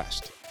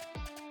expressed.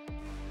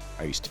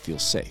 I used to feel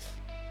safe.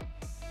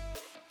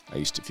 I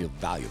used to feel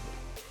valuable.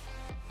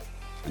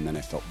 And then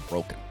I felt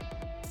broken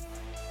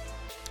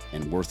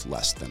and worth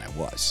less than I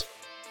was.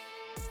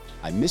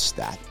 I missed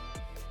that,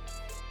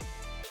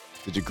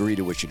 the degree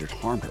to which it had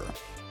harmed her,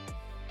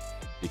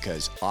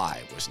 because I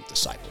wasn't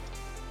discipled.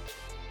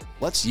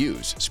 Let's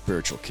use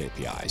spiritual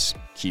KPIs,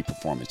 key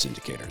performance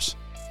indicators.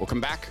 We'll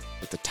come back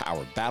with the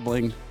Tower of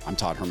Babbling. I'm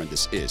Todd Herman.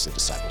 This is The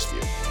Disciples'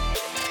 View.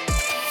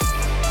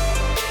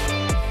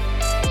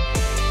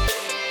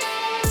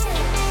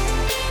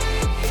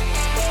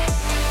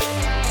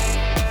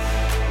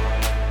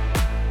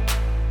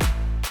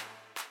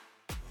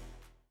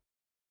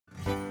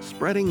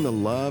 spreading the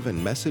love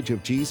and message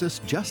of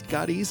Jesus just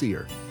got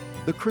easier.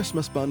 The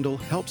Christmas bundle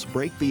helps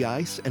break the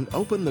ice and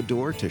open the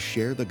door to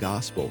share the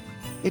gospel.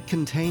 It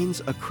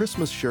contains a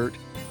Christmas shirt,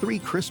 3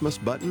 Christmas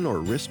button or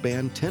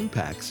wristband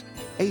 10-packs,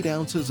 8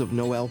 ounces of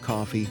Noel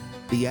coffee,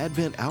 the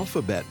Advent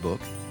Alphabet book,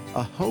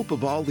 a Hope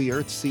of All the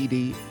Earth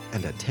CD,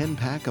 and a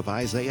 10-pack of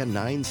Isaiah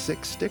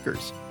 9:6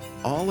 stickers,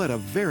 all at a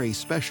very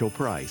special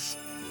price.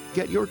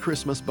 Get your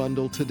Christmas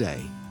bundle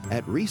today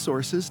at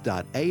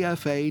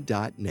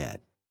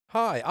resources.afa.net.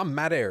 Hi, I'm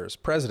Matt Ayers,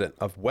 president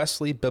of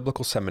Wesley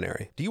Biblical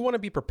Seminary. Do you want to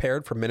be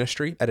prepared for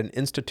ministry at an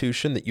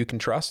institution that you can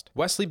trust?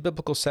 Wesley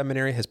Biblical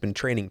Seminary has been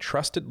training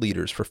trusted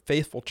leaders for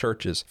faithful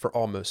churches for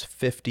almost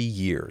 50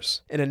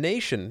 years. In a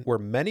nation where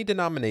many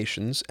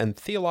denominations and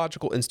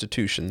theological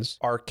institutions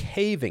are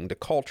caving to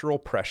cultural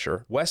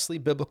pressure, Wesley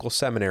Biblical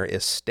Seminary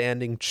is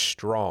standing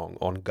strong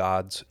on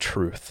God's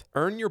truth.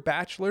 Earn your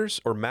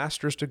bachelor's or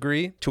master's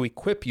degree to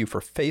equip you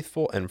for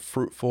faithful and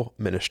fruitful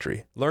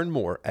ministry. Learn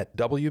more at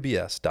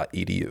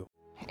wbs.edu.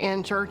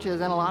 In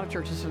churches, and a lot of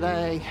churches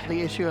today,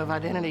 the issue of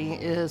identity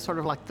is sort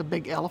of like the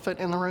big elephant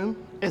in the room.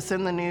 It's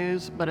in the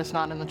news, but it's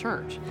not in the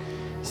church.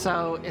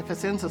 So if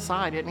it's in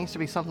society, it needs to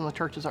be something the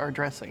churches are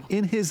addressing.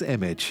 In His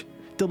Image,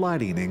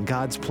 delighting in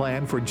God's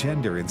plan for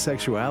gender and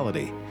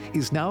sexuality,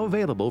 is now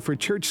available for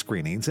church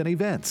screenings and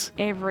events.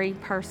 Every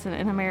person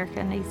in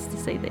America needs to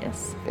see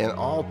this. And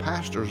all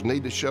pastors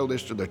need to show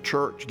this to the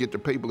church, get the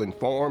people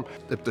informed.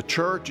 If the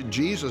church and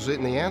Jesus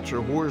isn't the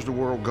answer, where's the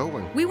world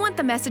going? We want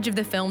the message of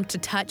the film to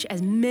touch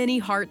as many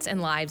hearts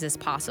and lives as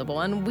possible,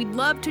 and we'd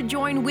love to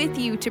join with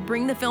you to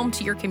bring the film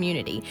to your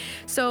community.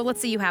 So let's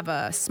say you have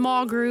a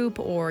small group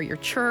or your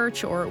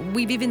church, or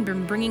we've even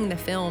been bringing the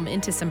film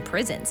into some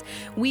prisons.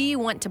 We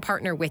want to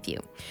partner with you.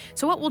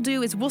 So what we'll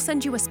do is we'll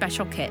send you a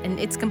special kit, and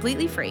it's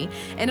completely free,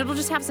 and it'll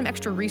just have some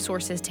extra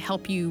resources to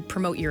help you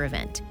promote your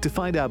event. To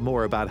find out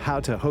more about how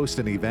to host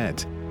an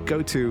event,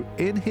 go to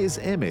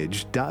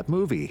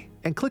inhisimage.movie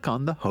and click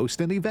on the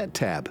Host an Event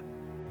tab.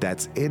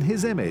 That's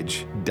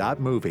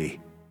inhisimage.movie.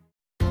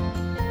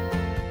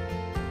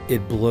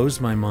 It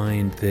blows my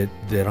mind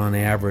that on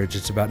average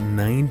it's about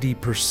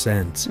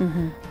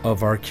 90%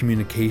 of our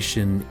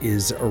communication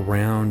is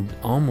around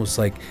almost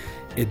like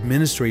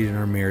administrating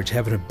our marriage,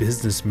 having a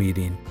business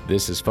meeting.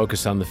 This is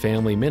Focus on the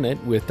Family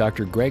Minute with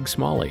Dr. Greg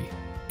Smalley.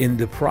 And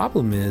the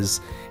problem is,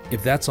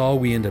 if that's all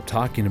we end up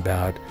talking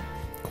about,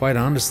 quite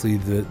honestly,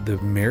 the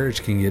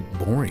marriage can get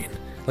boring.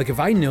 Like if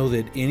I know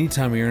that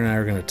anytime Aaron and I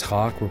are going to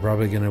talk, we're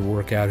probably going to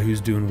work out who's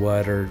doing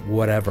what or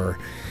whatever,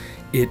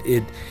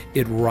 it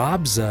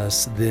robs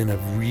us then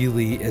of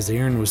really, as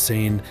Aaron was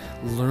saying,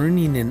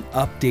 learning and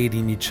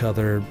updating each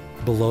other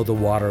below the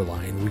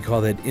waterline. We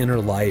call that inner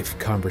life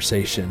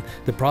conversation.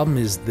 The problem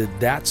is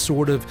that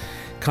sort of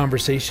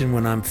conversation,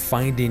 when I'm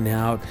finding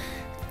out,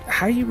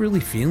 how are you really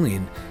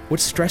feeling?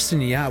 What's stressing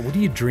you out? What are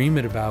you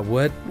dreaming about?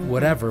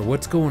 Whatever,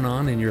 what's going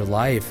on in your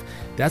life?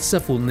 That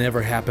stuff will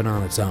never happen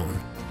on its own.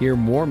 Hear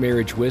more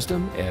marriage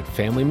wisdom at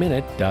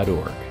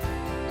FamilyMinute.org.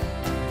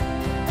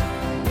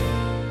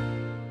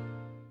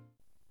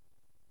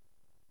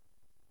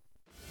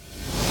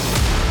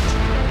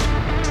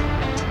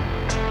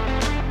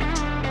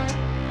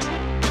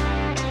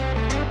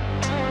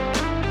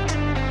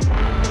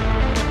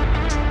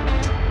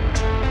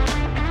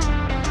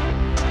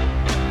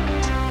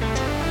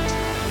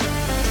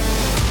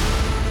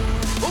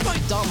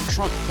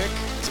 Trump pick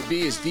to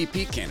be his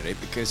VP candidate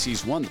because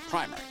he's won the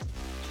primary.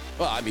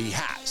 Well, I mean, he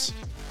has.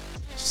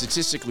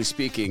 Statistically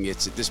speaking,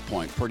 it's at this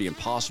point pretty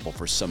impossible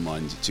for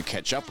someone to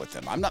catch up with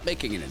him. I'm not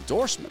making an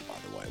endorsement, by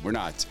the way. We're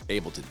not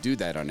able to do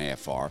that on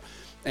AFR.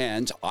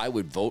 And I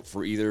would vote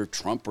for either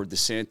Trump or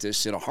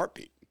DeSantis in a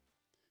heartbeat.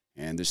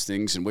 And there's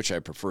things in which I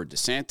prefer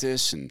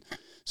DeSantis and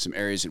some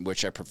areas in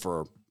which I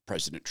prefer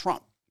President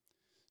Trump.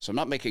 So I'm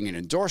not making an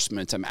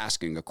endorsement. I'm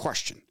asking a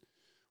question.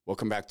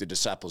 Welcome back to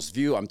Disciples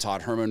View. I'm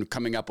Todd Herman.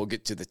 Coming up, we'll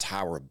get to the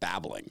Tower of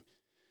Babbling.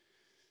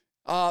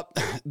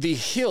 The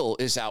Hill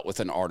is out with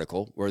an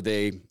article where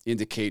they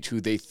indicate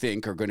who they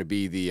think are going to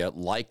be the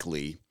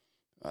likely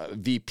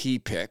VP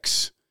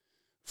picks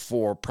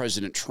for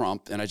President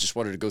Trump, and I just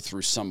wanted to go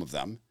through some of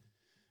them.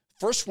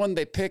 First one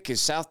they pick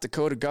is South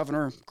Dakota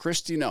Governor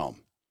Kristi Noem.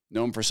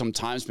 Noem for some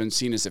time has been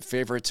seen as a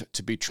favorite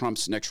to be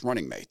Trump's next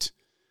running mate.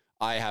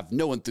 I have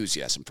no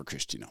enthusiasm for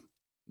Kristi Noem.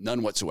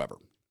 None whatsoever.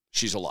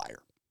 She's a liar.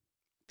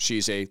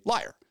 She's a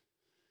liar.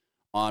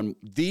 On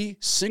the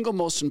single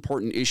most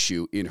important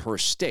issue in her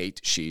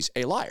state, she's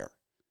a liar.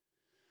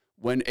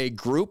 When a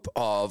group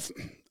of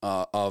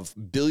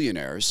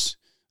billionaires,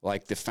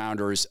 like the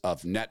founders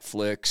of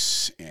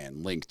Netflix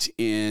and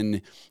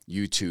LinkedIn,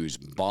 U2's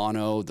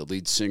Bono, the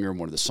lead singer and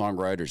one of the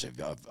songwriters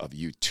of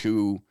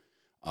U2,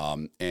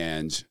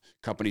 and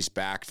companies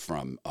backed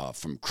from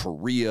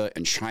Korea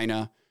and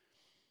China,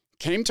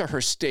 came to her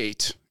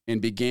state and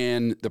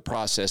began the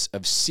process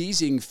of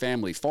seizing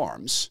family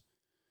farms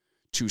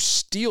to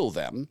steal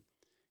them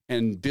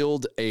and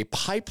build a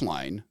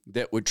pipeline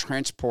that would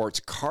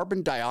transport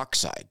carbon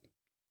dioxide,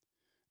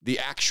 the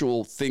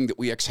actual thing that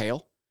we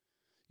exhale.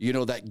 You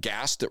know, that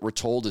gas that we're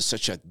told is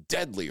such a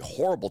deadly,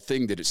 horrible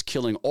thing that it's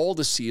killing all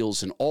the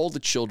seals and all the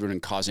children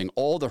and causing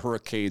all the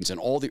hurricanes and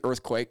all the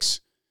earthquakes.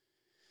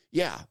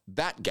 Yeah,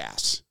 that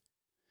gas.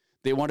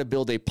 They want to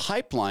build a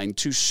pipeline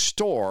to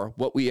store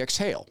what we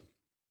exhale.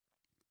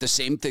 The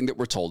same thing that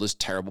we're told is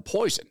terrible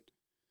poison.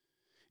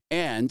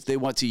 And they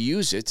want to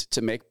use it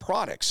to make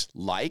products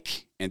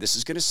like, and this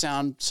is going to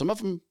sound, some of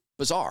them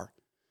bizarre,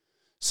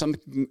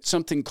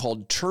 something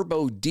called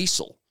turbo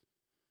diesel,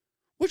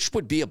 which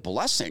would be a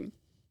blessing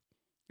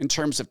in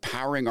terms of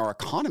powering our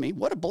economy.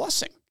 What a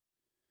blessing.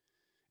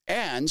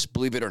 And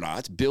believe it or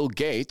not, Bill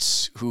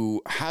Gates,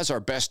 who has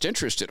our best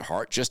interest at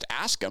heart, just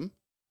ask him,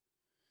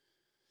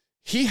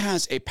 he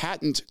has a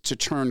patent to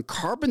turn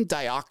carbon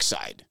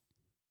dioxide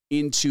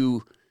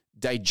into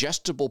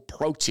digestible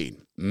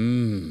protein.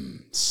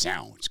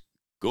 Sounds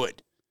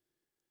good.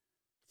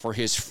 For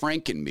his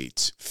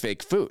Frankenmeats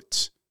fake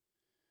foods.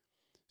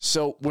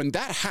 So when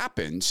that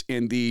happens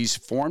in these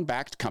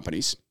foreign-backed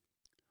companies,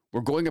 we're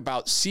going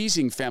about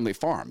seizing family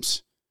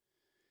farms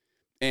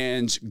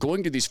and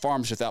going to these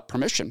farms without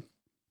permission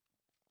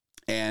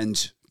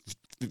and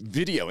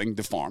videoing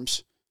the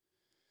farms.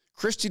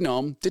 Kristi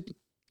Noem did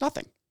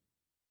nothing.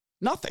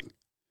 Nothing.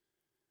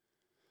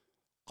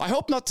 I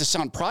hope not to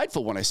sound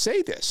prideful when I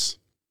say this,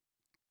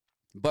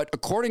 but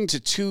according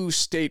to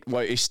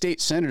a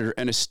state senator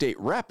and a state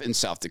rep in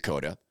South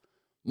Dakota,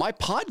 my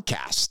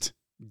podcast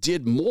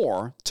did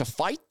more to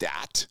fight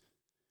that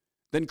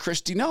than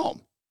Kristi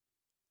Noem.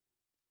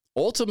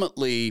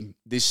 Ultimately,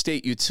 the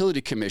State Utility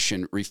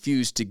Commission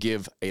refused to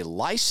give a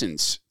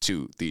license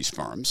to these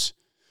firms,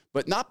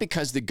 but not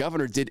because the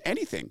governor did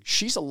anything.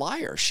 She's a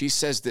liar. She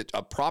says that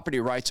property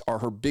rights are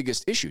her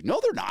biggest issue. No,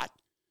 they're not.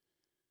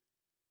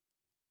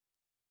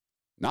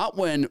 Not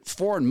when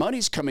foreign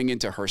money's coming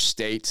into her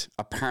state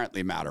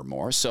apparently matter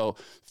more. So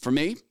for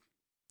me,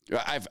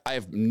 I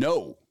have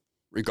no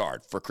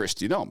regard for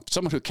Kristi Noem,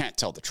 someone who can't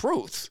tell the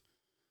truth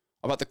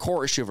about the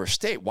core issue of her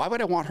state. Why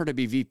would I want her to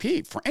be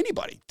VP for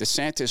anybody,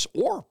 DeSantis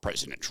or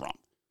President Trump?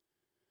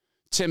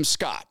 Tim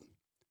Scott.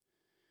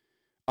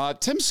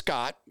 Tim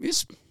Scott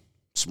is a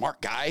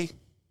smart guy.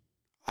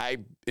 I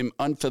am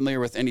unfamiliar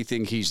with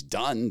anything he's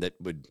done that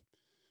would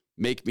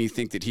make me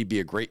think that he'd be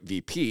a great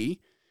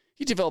VP.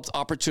 He developed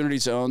opportunity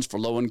zones for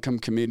low-income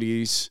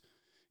communities,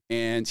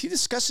 and he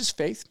discusses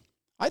faith.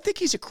 I think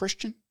he's a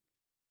Christian.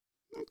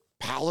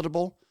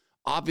 Palatable.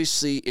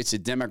 Obviously, it's a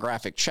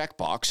demographic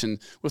checkbox, and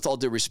with all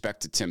due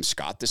respect to Tim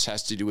Scott, this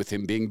has to do with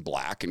him being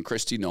black and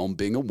Kristi Noem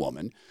being a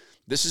woman.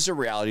 This is a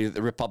reality that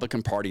the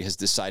Republican Party has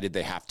decided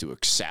they have to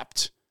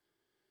accept.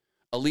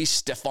 Elise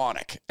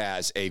Stefanik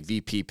as a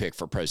VP pick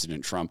for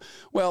President Trump.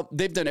 Well,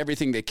 they've done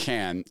everything they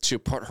can to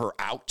put her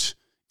out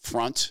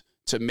front,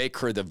 to make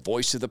her the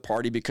voice of the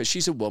party because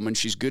she's a woman.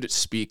 She's good at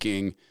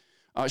speaking.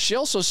 She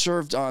also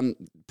served on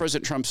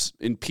President Trump's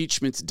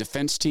impeachment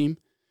defense team.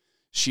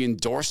 She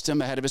endorsed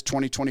him ahead of his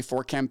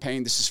 2024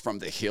 campaign. This is from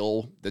The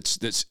Hill. That's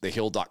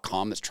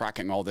thehill.com that's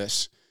tracking all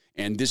this.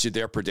 And these are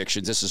their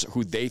predictions. This is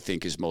who they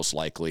think is most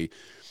likely.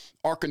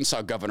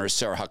 Arkansas Governor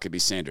Sarah Huckabee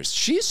Sanders.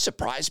 She's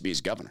surprised me as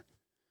governor.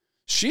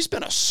 She's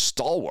been a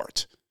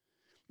stalwart.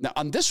 Now,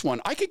 on this one,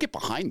 I could get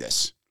behind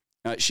this.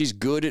 She's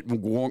good at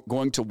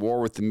going to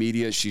war with the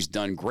media. She's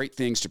done great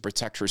things to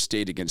protect her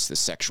state against the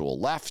sexual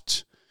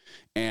left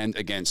and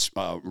against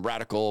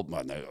radical,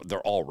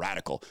 they're all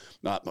radical,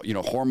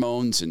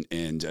 hormones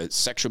and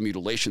sexual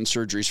mutilation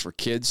surgeries for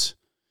kids.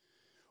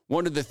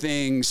 One of the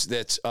things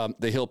that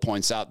The Hill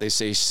points out, they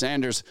say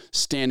Sanders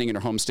standing in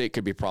her home state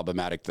could be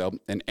problematic, though.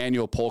 An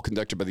annual poll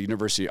conducted by the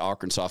University of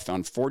Arkansas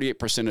found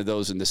 48% of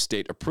those in the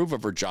state approve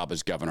of her job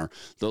as governor,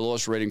 the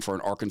lowest rating for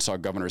an Arkansas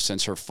governor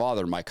since her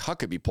father, Mike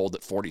Huckabee, polled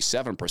at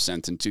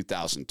 47% in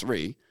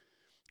 2003.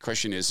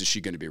 Question is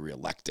she going to be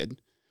reelected?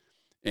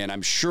 And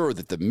I'm sure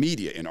that the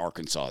media in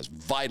Arkansas is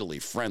vitally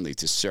friendly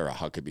to Sarah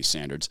Huckabee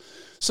Sanders.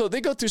 So they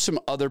go through some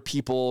other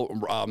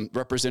people.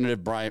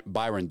 Representative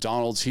Byron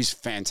Donalds, he's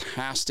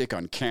fantastic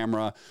on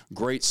camera,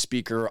 great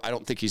speaker. I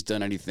don't think he's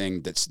done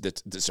anything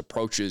that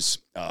approaches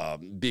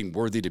being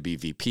worthy to be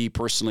VP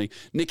personally.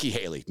 Nikki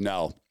Haley,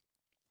 no,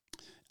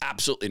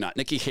 absolutely not.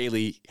 Nikki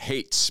Haley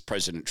hates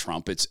President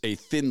Trump. It's a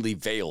thinly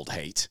veiled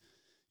hate.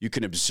 You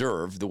can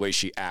observe the way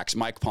she acts.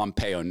 Mike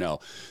Pompeo, no.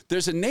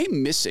 There's a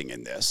name missing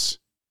in this.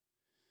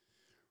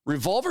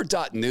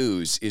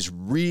 Revolver.news is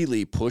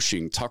really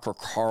pushing Tucker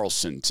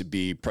Carlson to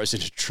be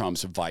President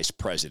Trump's vice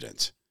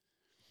president.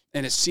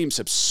 And it seems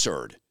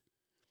absurd.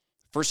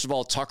 First of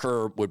all,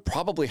 Tucker would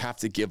probably have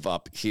to give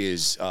up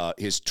his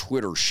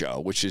Twitter show,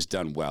 which has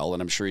done well,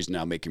 and I'm sure he's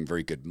now making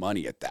very good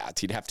money at that.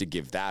 He'd have to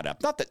give that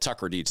up. Not that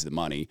Tucker needs the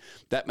money.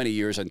 That many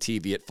years on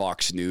TV at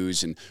Fox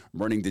News and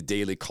running the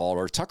Daily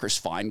Caller, Tucker's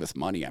fine with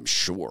money, I'm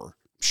sure.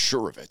 I'm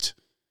sure of it.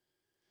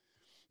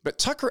 But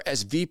Tucker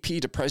as VP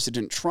to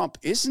President Trump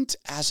isn't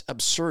as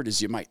absurd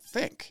as you might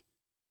think.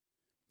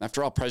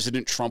 After all,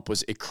 President Trump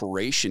was a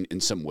creation in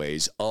some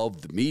ways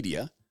of the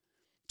media.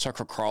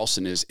 Tucker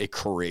Carlson is a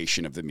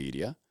creation of the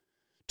media.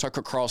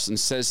 Tucker Carlson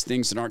says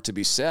things that aren't to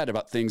be said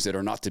about things that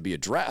are not to be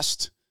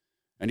addressed,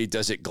 and he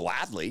does it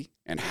gladly.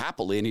 and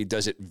happily, and he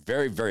does it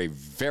very, very,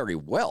 very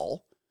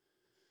well.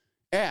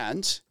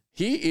 And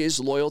he is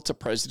loyal to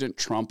President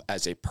Trump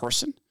as a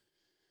person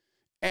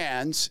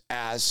and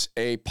as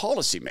a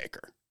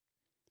policymaker.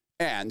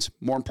 And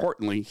more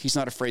importantly, he's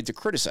not afraid to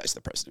criticize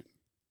the president,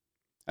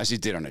 as he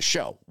did on his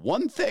show.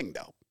 One thing,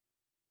 though.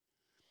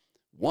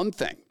 One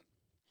thing.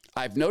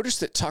 I've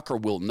noticed that Tucker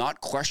will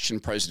not question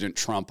President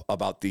Trump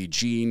about the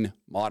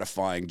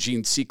gene-modifying,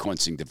 gene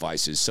sequencing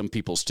devices some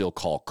people still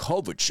call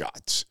COVID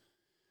shots.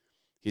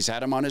 He's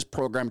had him on his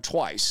program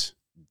twice.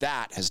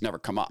 That has never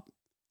come up.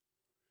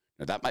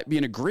 Now, that might be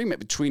an agreement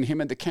between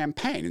him and the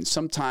campaign, and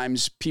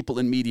sometimes people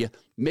in media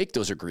make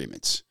those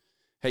agreements.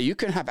 Hey, you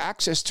can have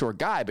access to our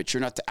guy, but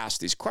you're not to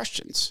ask these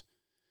questions.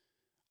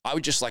 I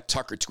would just like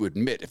Tucker to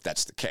admit if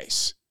that's the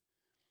case.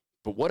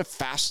 But what a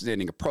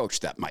fascinating approach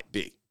that might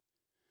be.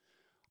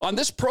 On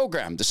this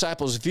program,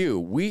 Disciples View,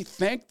 we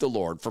thank the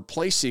Lord for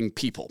placing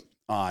people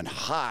on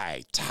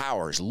high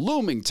towers,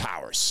 looming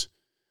towers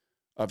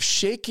of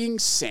shaking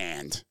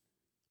sand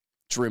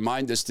to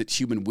remind us that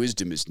human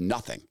wisdom is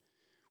nothing.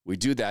 We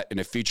do that in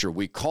a feature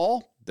we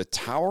call the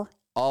Tower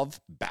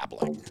of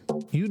Babbling.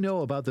 You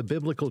know about the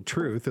biblical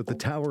truth of the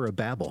Tower of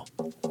Babel.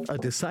 A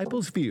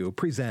Disciples View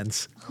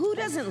presents Who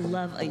doesn't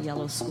love a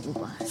yellow school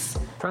bus?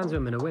 Trans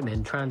women are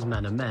women, trans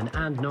men are men,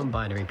 and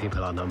non-binary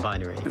people are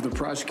non-binary. If the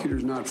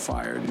prosecutor's not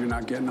fired, you're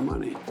not getting the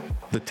money.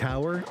 The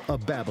Tower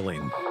of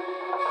Babbling.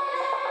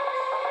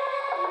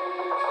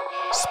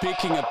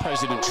 Speaking of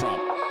President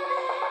Trump,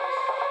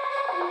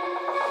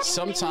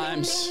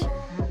 sometimes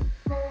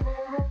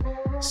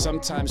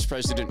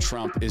President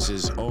Trump is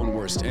his own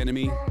worst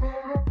enemy.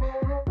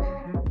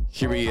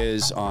 Here he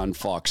is on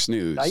Fox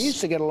News. I used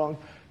to get along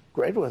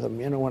great with him,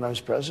 when I was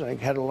president.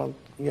 I got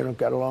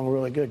along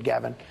really good,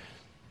 Gavin.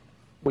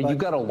 Well, you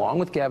got along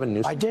with Gavin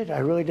Newsom? I did. I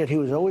really did. He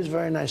was always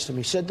very nice to me.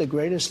 He said the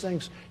greatest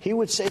things. He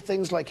would say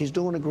things like he's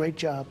doing a great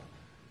job.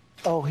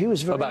 Oh, he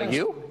was very nice. About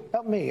you?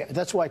 About me.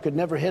 That's why I could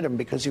never hit him,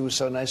 because he was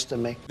so nice to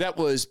me. That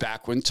was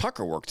back when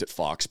Tucker worked at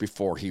Fox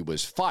before he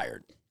was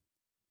fired.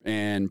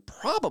 And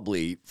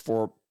probably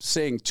for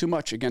saying too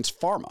much against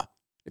pharma,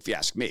 if you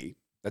ask me.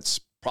 That's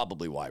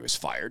probably why he was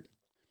fired.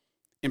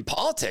 In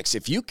politics,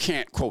 if you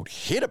can't, quote,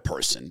 hit a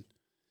person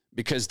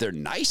because they're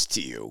nice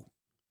to you,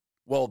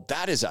 well,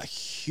 that is a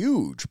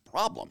huge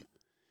problem.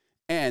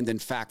 And in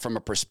fact, from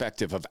a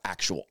perspective of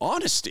actual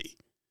honesty,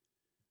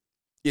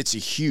 it's a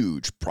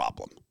huge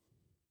problem.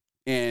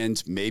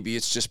 And maybe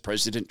it's just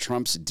President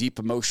Trump's deep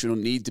emotional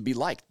need to be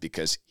liked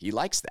because he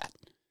likes that.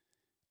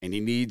 And he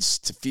needs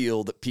to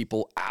feel that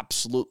people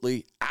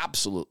absolutely,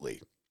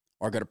 absolutely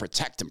are going to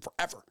protect him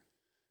forever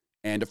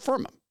and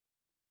affirm him.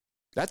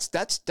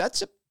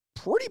 That's a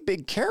pretty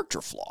big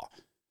character flaw.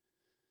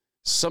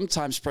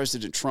 Sometimes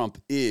President Trump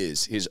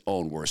is his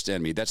own worst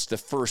enemy. That's the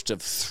first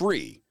of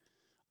 3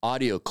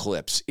 audio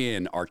clips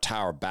in our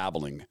Tower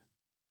Babbling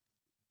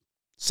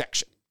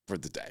section for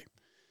the day.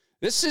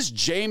 This is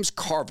James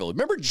Carville.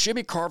 Remember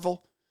Jimmy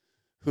Carville?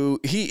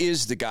 He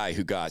is the guy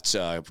who got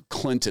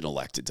Clinton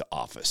elected to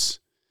office.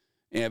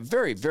 And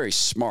very, very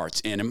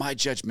smart, and in my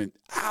judgment,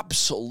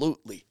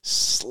 absolutely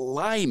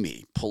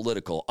slimy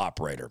political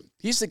operator.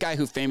 He's the guy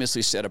who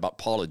famously said about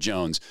Paula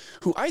Jones,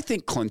 who I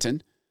think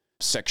Clinton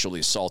sexually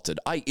assaulted.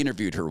 I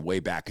interviewed her way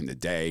back in the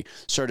day,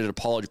 started a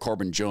Paula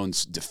Corbin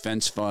Jones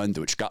defense fund,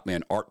 which got me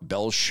an Art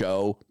Bell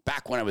show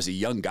back when I was a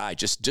young guy,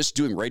 just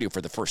doing radio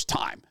for the first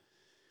time.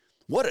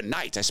 What a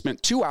night. I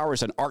spent 2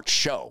 hours on Art's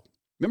show.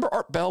 Remember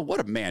Art Bell? What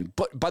a man.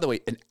 But by the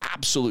way, an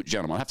absolute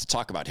gentleman. I'll have to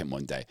talk about him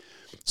one day.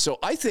 So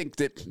I think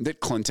that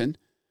Clinton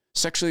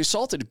sexually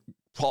assaulted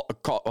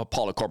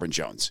Paula Corbin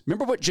Jones.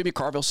 Remember what Jimmy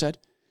Carville said?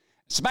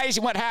 It's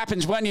amazing what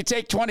happens when you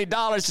take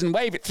 $20 and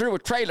wave it through a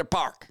trailer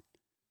park.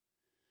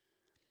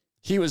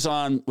 He was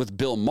on with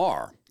Bill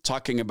Maher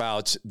talking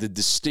about the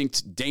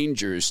distinct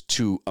dangers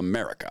to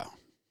America.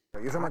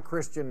 You're talking about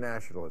Christian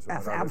nationalism.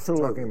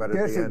 Absolutely.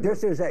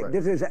 This is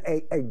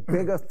a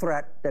bigger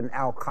threat than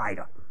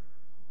Al-Qaeda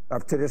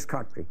to this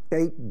country.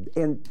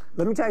 And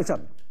let me tell you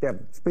something. The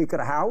Speaker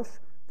of the House,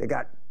 they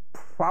got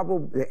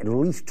probably at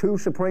least 2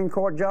 Supreme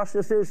Court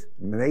justices,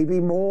 maybe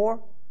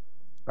more.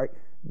 Right?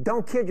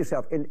 Don't kid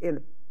yourself.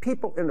 And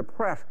people in the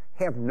press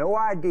have no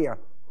idea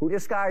who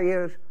this guy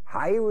is,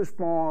 how he was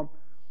formed,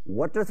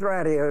 what the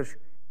threat is,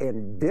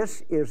 and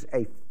this is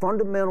a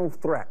fundamental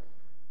threat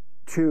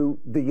to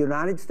the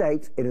United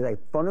States. It is a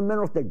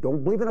fundamental. They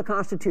don't believe in the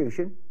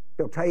Constitution.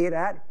 They'll tell you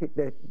that.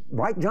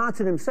 Mike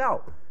Johnson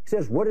himself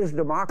says, what is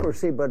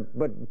democracy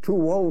but 2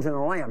 wolves and a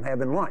lamb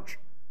having lunch?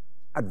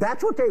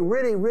 That's what they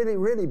really, really,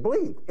 really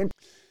believe. And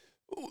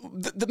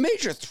the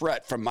major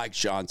threat from Mike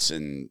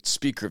Johnson,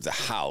 Speaker of the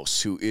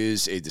House, who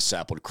is a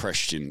discipled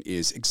Christian,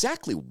 is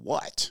exactly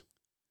what?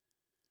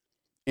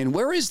 And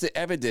where is the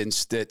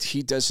evidence that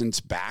he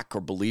doesn't back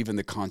or believe in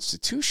the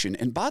Constitution?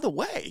 And by the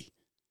way,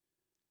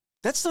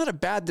 that's not a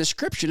bad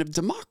description of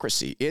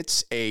democracy.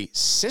 It's a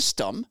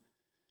system.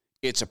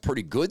 It's a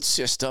pretty good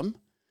system.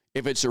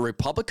 If it's a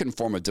Republican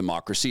form of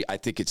democracy, I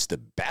think it's the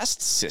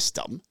best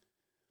system.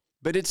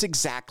 But it's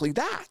exactly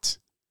that.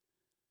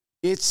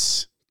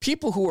 It's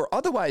People who are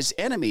otherwise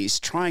enemies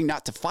trying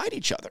not to fight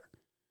each other.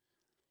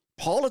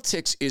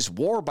 Politics is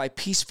war by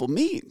peaceful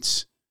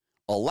means.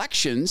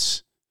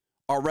 Elections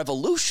are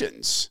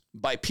revolutions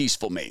by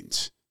peaceful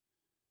means.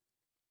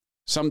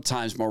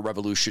 Sometimes more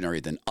revolutionary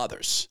than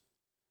others.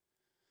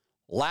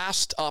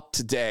 Last up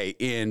today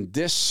in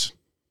this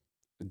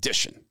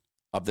edition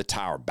of the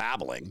Tower of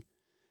Babbling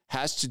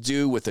has to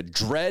do with a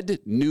dread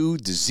new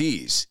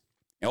disease.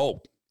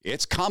 Oh,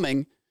 it's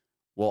coming.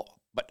 Well,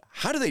 but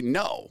how do they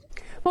know?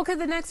 Well, could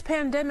the next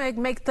pandemic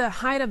make the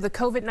height of the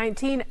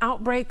COVID-19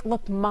 outbreak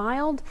look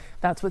mild?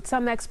 That's what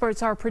some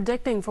experts are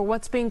predicting for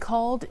what's being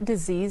called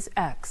Disease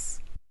X.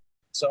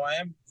 So I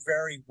am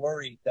very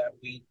worried that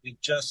we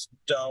just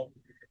don't,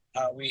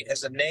 we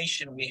as a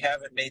nation, we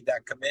haven't made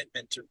that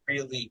commitment to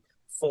really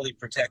fully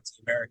protect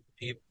the American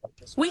people.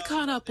 We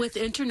caught up with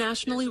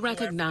internationally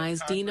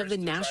recognized Dean of the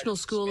National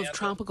School of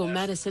Tropical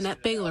Medicine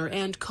at Baylor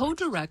and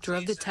co-director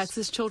of the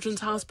Texas Children's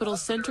Hospital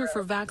Center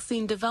for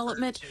Vaccine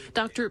Development,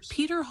 Dr.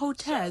 Peter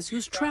Hotez,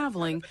 who's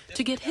traveling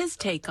to get his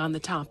take on the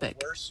topic.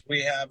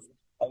 We have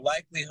a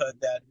likelihood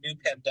that new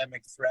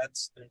pandemic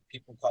threats, that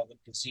people call them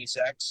Disease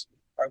X,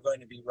 are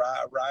going to be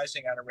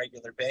rising on a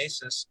regular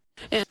basis.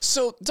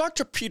 So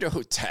Dr. Peter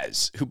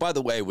Hotez, who, by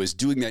the way, was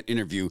doing that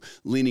interview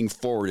leaning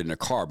forward in a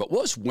car, but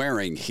was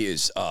wearing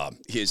his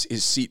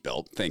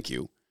seatbelt, thank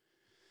you.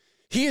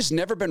 He has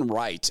never been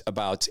right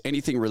about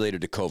anything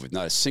related to COVID,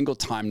 not a single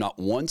time, not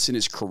once in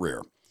his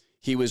career.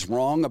 He was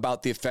wrong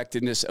about the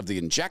effectiveness of the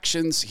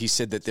injections. He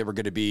said that they were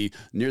going to be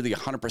nearly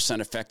 100%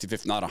 effective,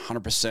 if not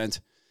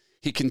 100%.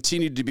 He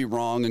continued to be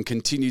wrong and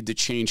continued to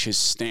change his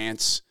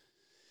stance.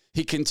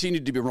 He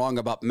continued to be wrong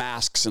about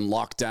masks and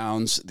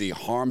lockdowns, the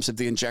harms of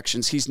the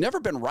injections. He's never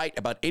been right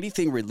about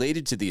anything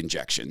related to the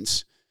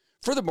injections.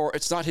 Furthermore,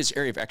 it's not his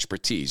area of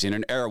expertise in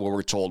an era where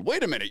we're told,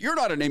 wait a minute, you're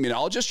not an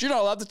immunologist. You're not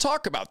allowed to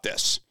talk about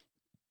this.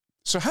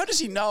 So how does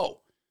he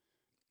know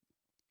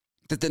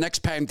that the next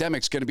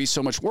pandemic is going to be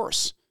so much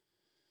worse?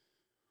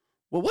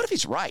 Well, what if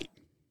he's right?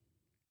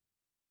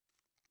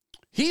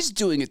 He's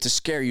doing it to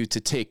scare you to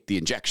take the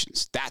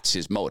injections. That's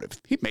his motive.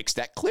 He makes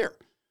that clear.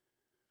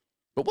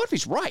 But what if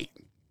he's right?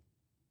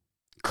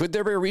 Could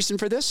there be a reason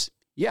for this?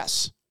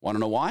 Yes. Want to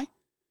know why?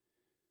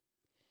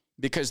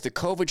 Because the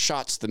COVID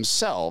shots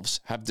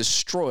themselves have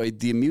destroyed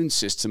the immune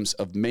systems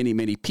of many,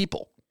 many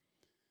people.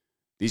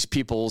 These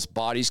people's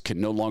bodies can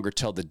no longer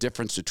tell the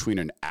difference between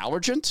an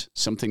allergen,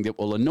 something that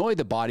will annoy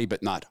the body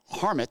but not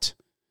harm it,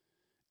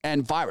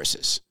 and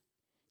viruses.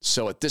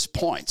 So at this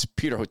point,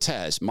 Peter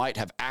Hotez might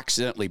have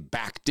accidentally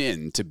backed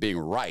into being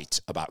right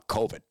about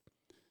COVID.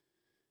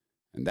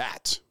 And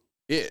that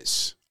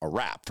is a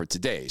wrap for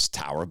today's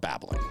Tower of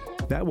Babbling.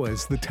 That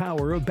was the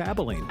Tower of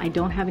Babbling. I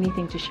don't have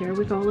anything to share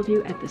with all of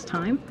you at this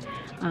time,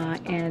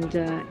 and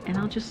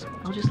I'll just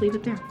leave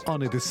it there.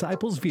 On A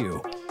Disciple's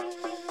View.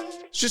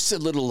 It's just a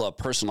little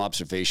personal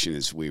observation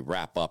as we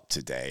wrap up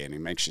today, and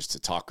I'm anxious to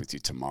talk with you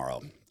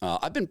tomorrow.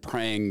 I've been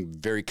praying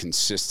very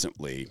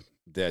consistently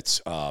that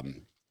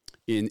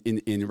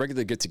in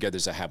regular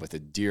get-togethers I have with a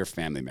dear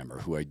family member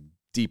who I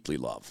deeply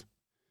love,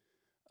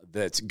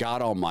 that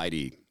God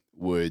Almighty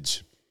would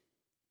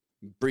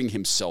bring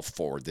himself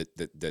forward,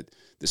 that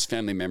this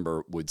family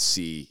member would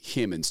see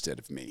him instead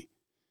of me.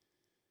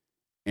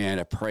 And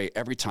I pray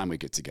every time we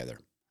get together.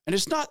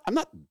 And I'm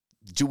not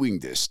doing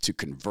this to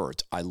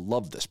convert. I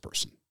love this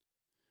person.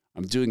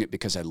 I'm doing it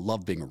because I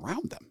love being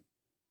around them.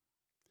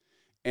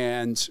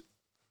 And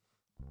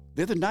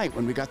the other night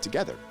when we got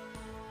together,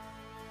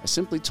 I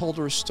simply told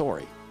her a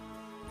story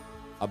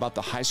about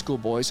the high school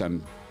boys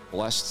I'm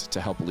blessed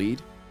to help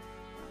lead,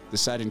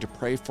 deciding to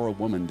pray for a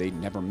woman they'd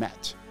never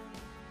met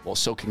while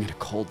soaking in a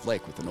cold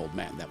lake with an old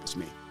man. That was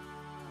me.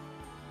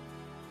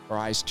 Our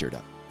eyes teared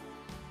up.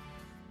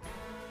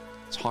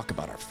 Talk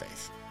about our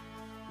faith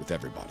with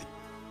everybody.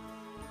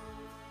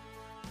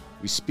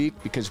 We speak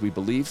because we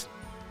believe.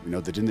 We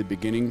know that in the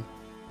beginning,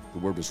 the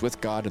Word was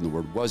with God and the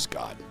Word was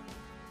God.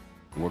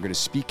 And we're going to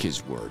speak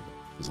His Word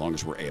as long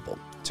as we're able.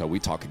 Until we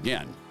talk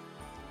again,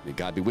 may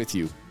God be with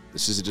you.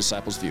 This is A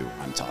Disciple's View.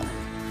 I'm Todd.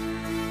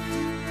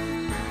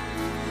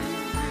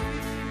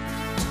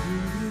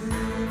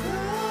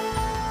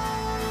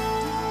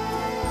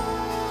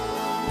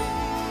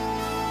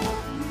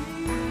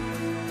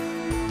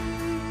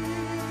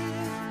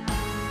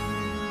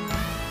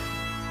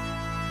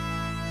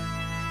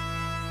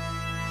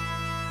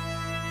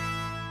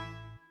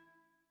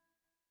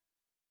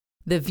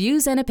 The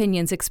views and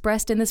opinions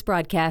expressed in this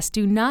broadcast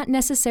do not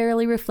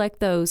necessarily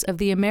reflect those of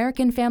the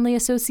American Family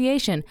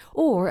Association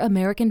or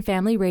American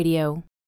Family Radio.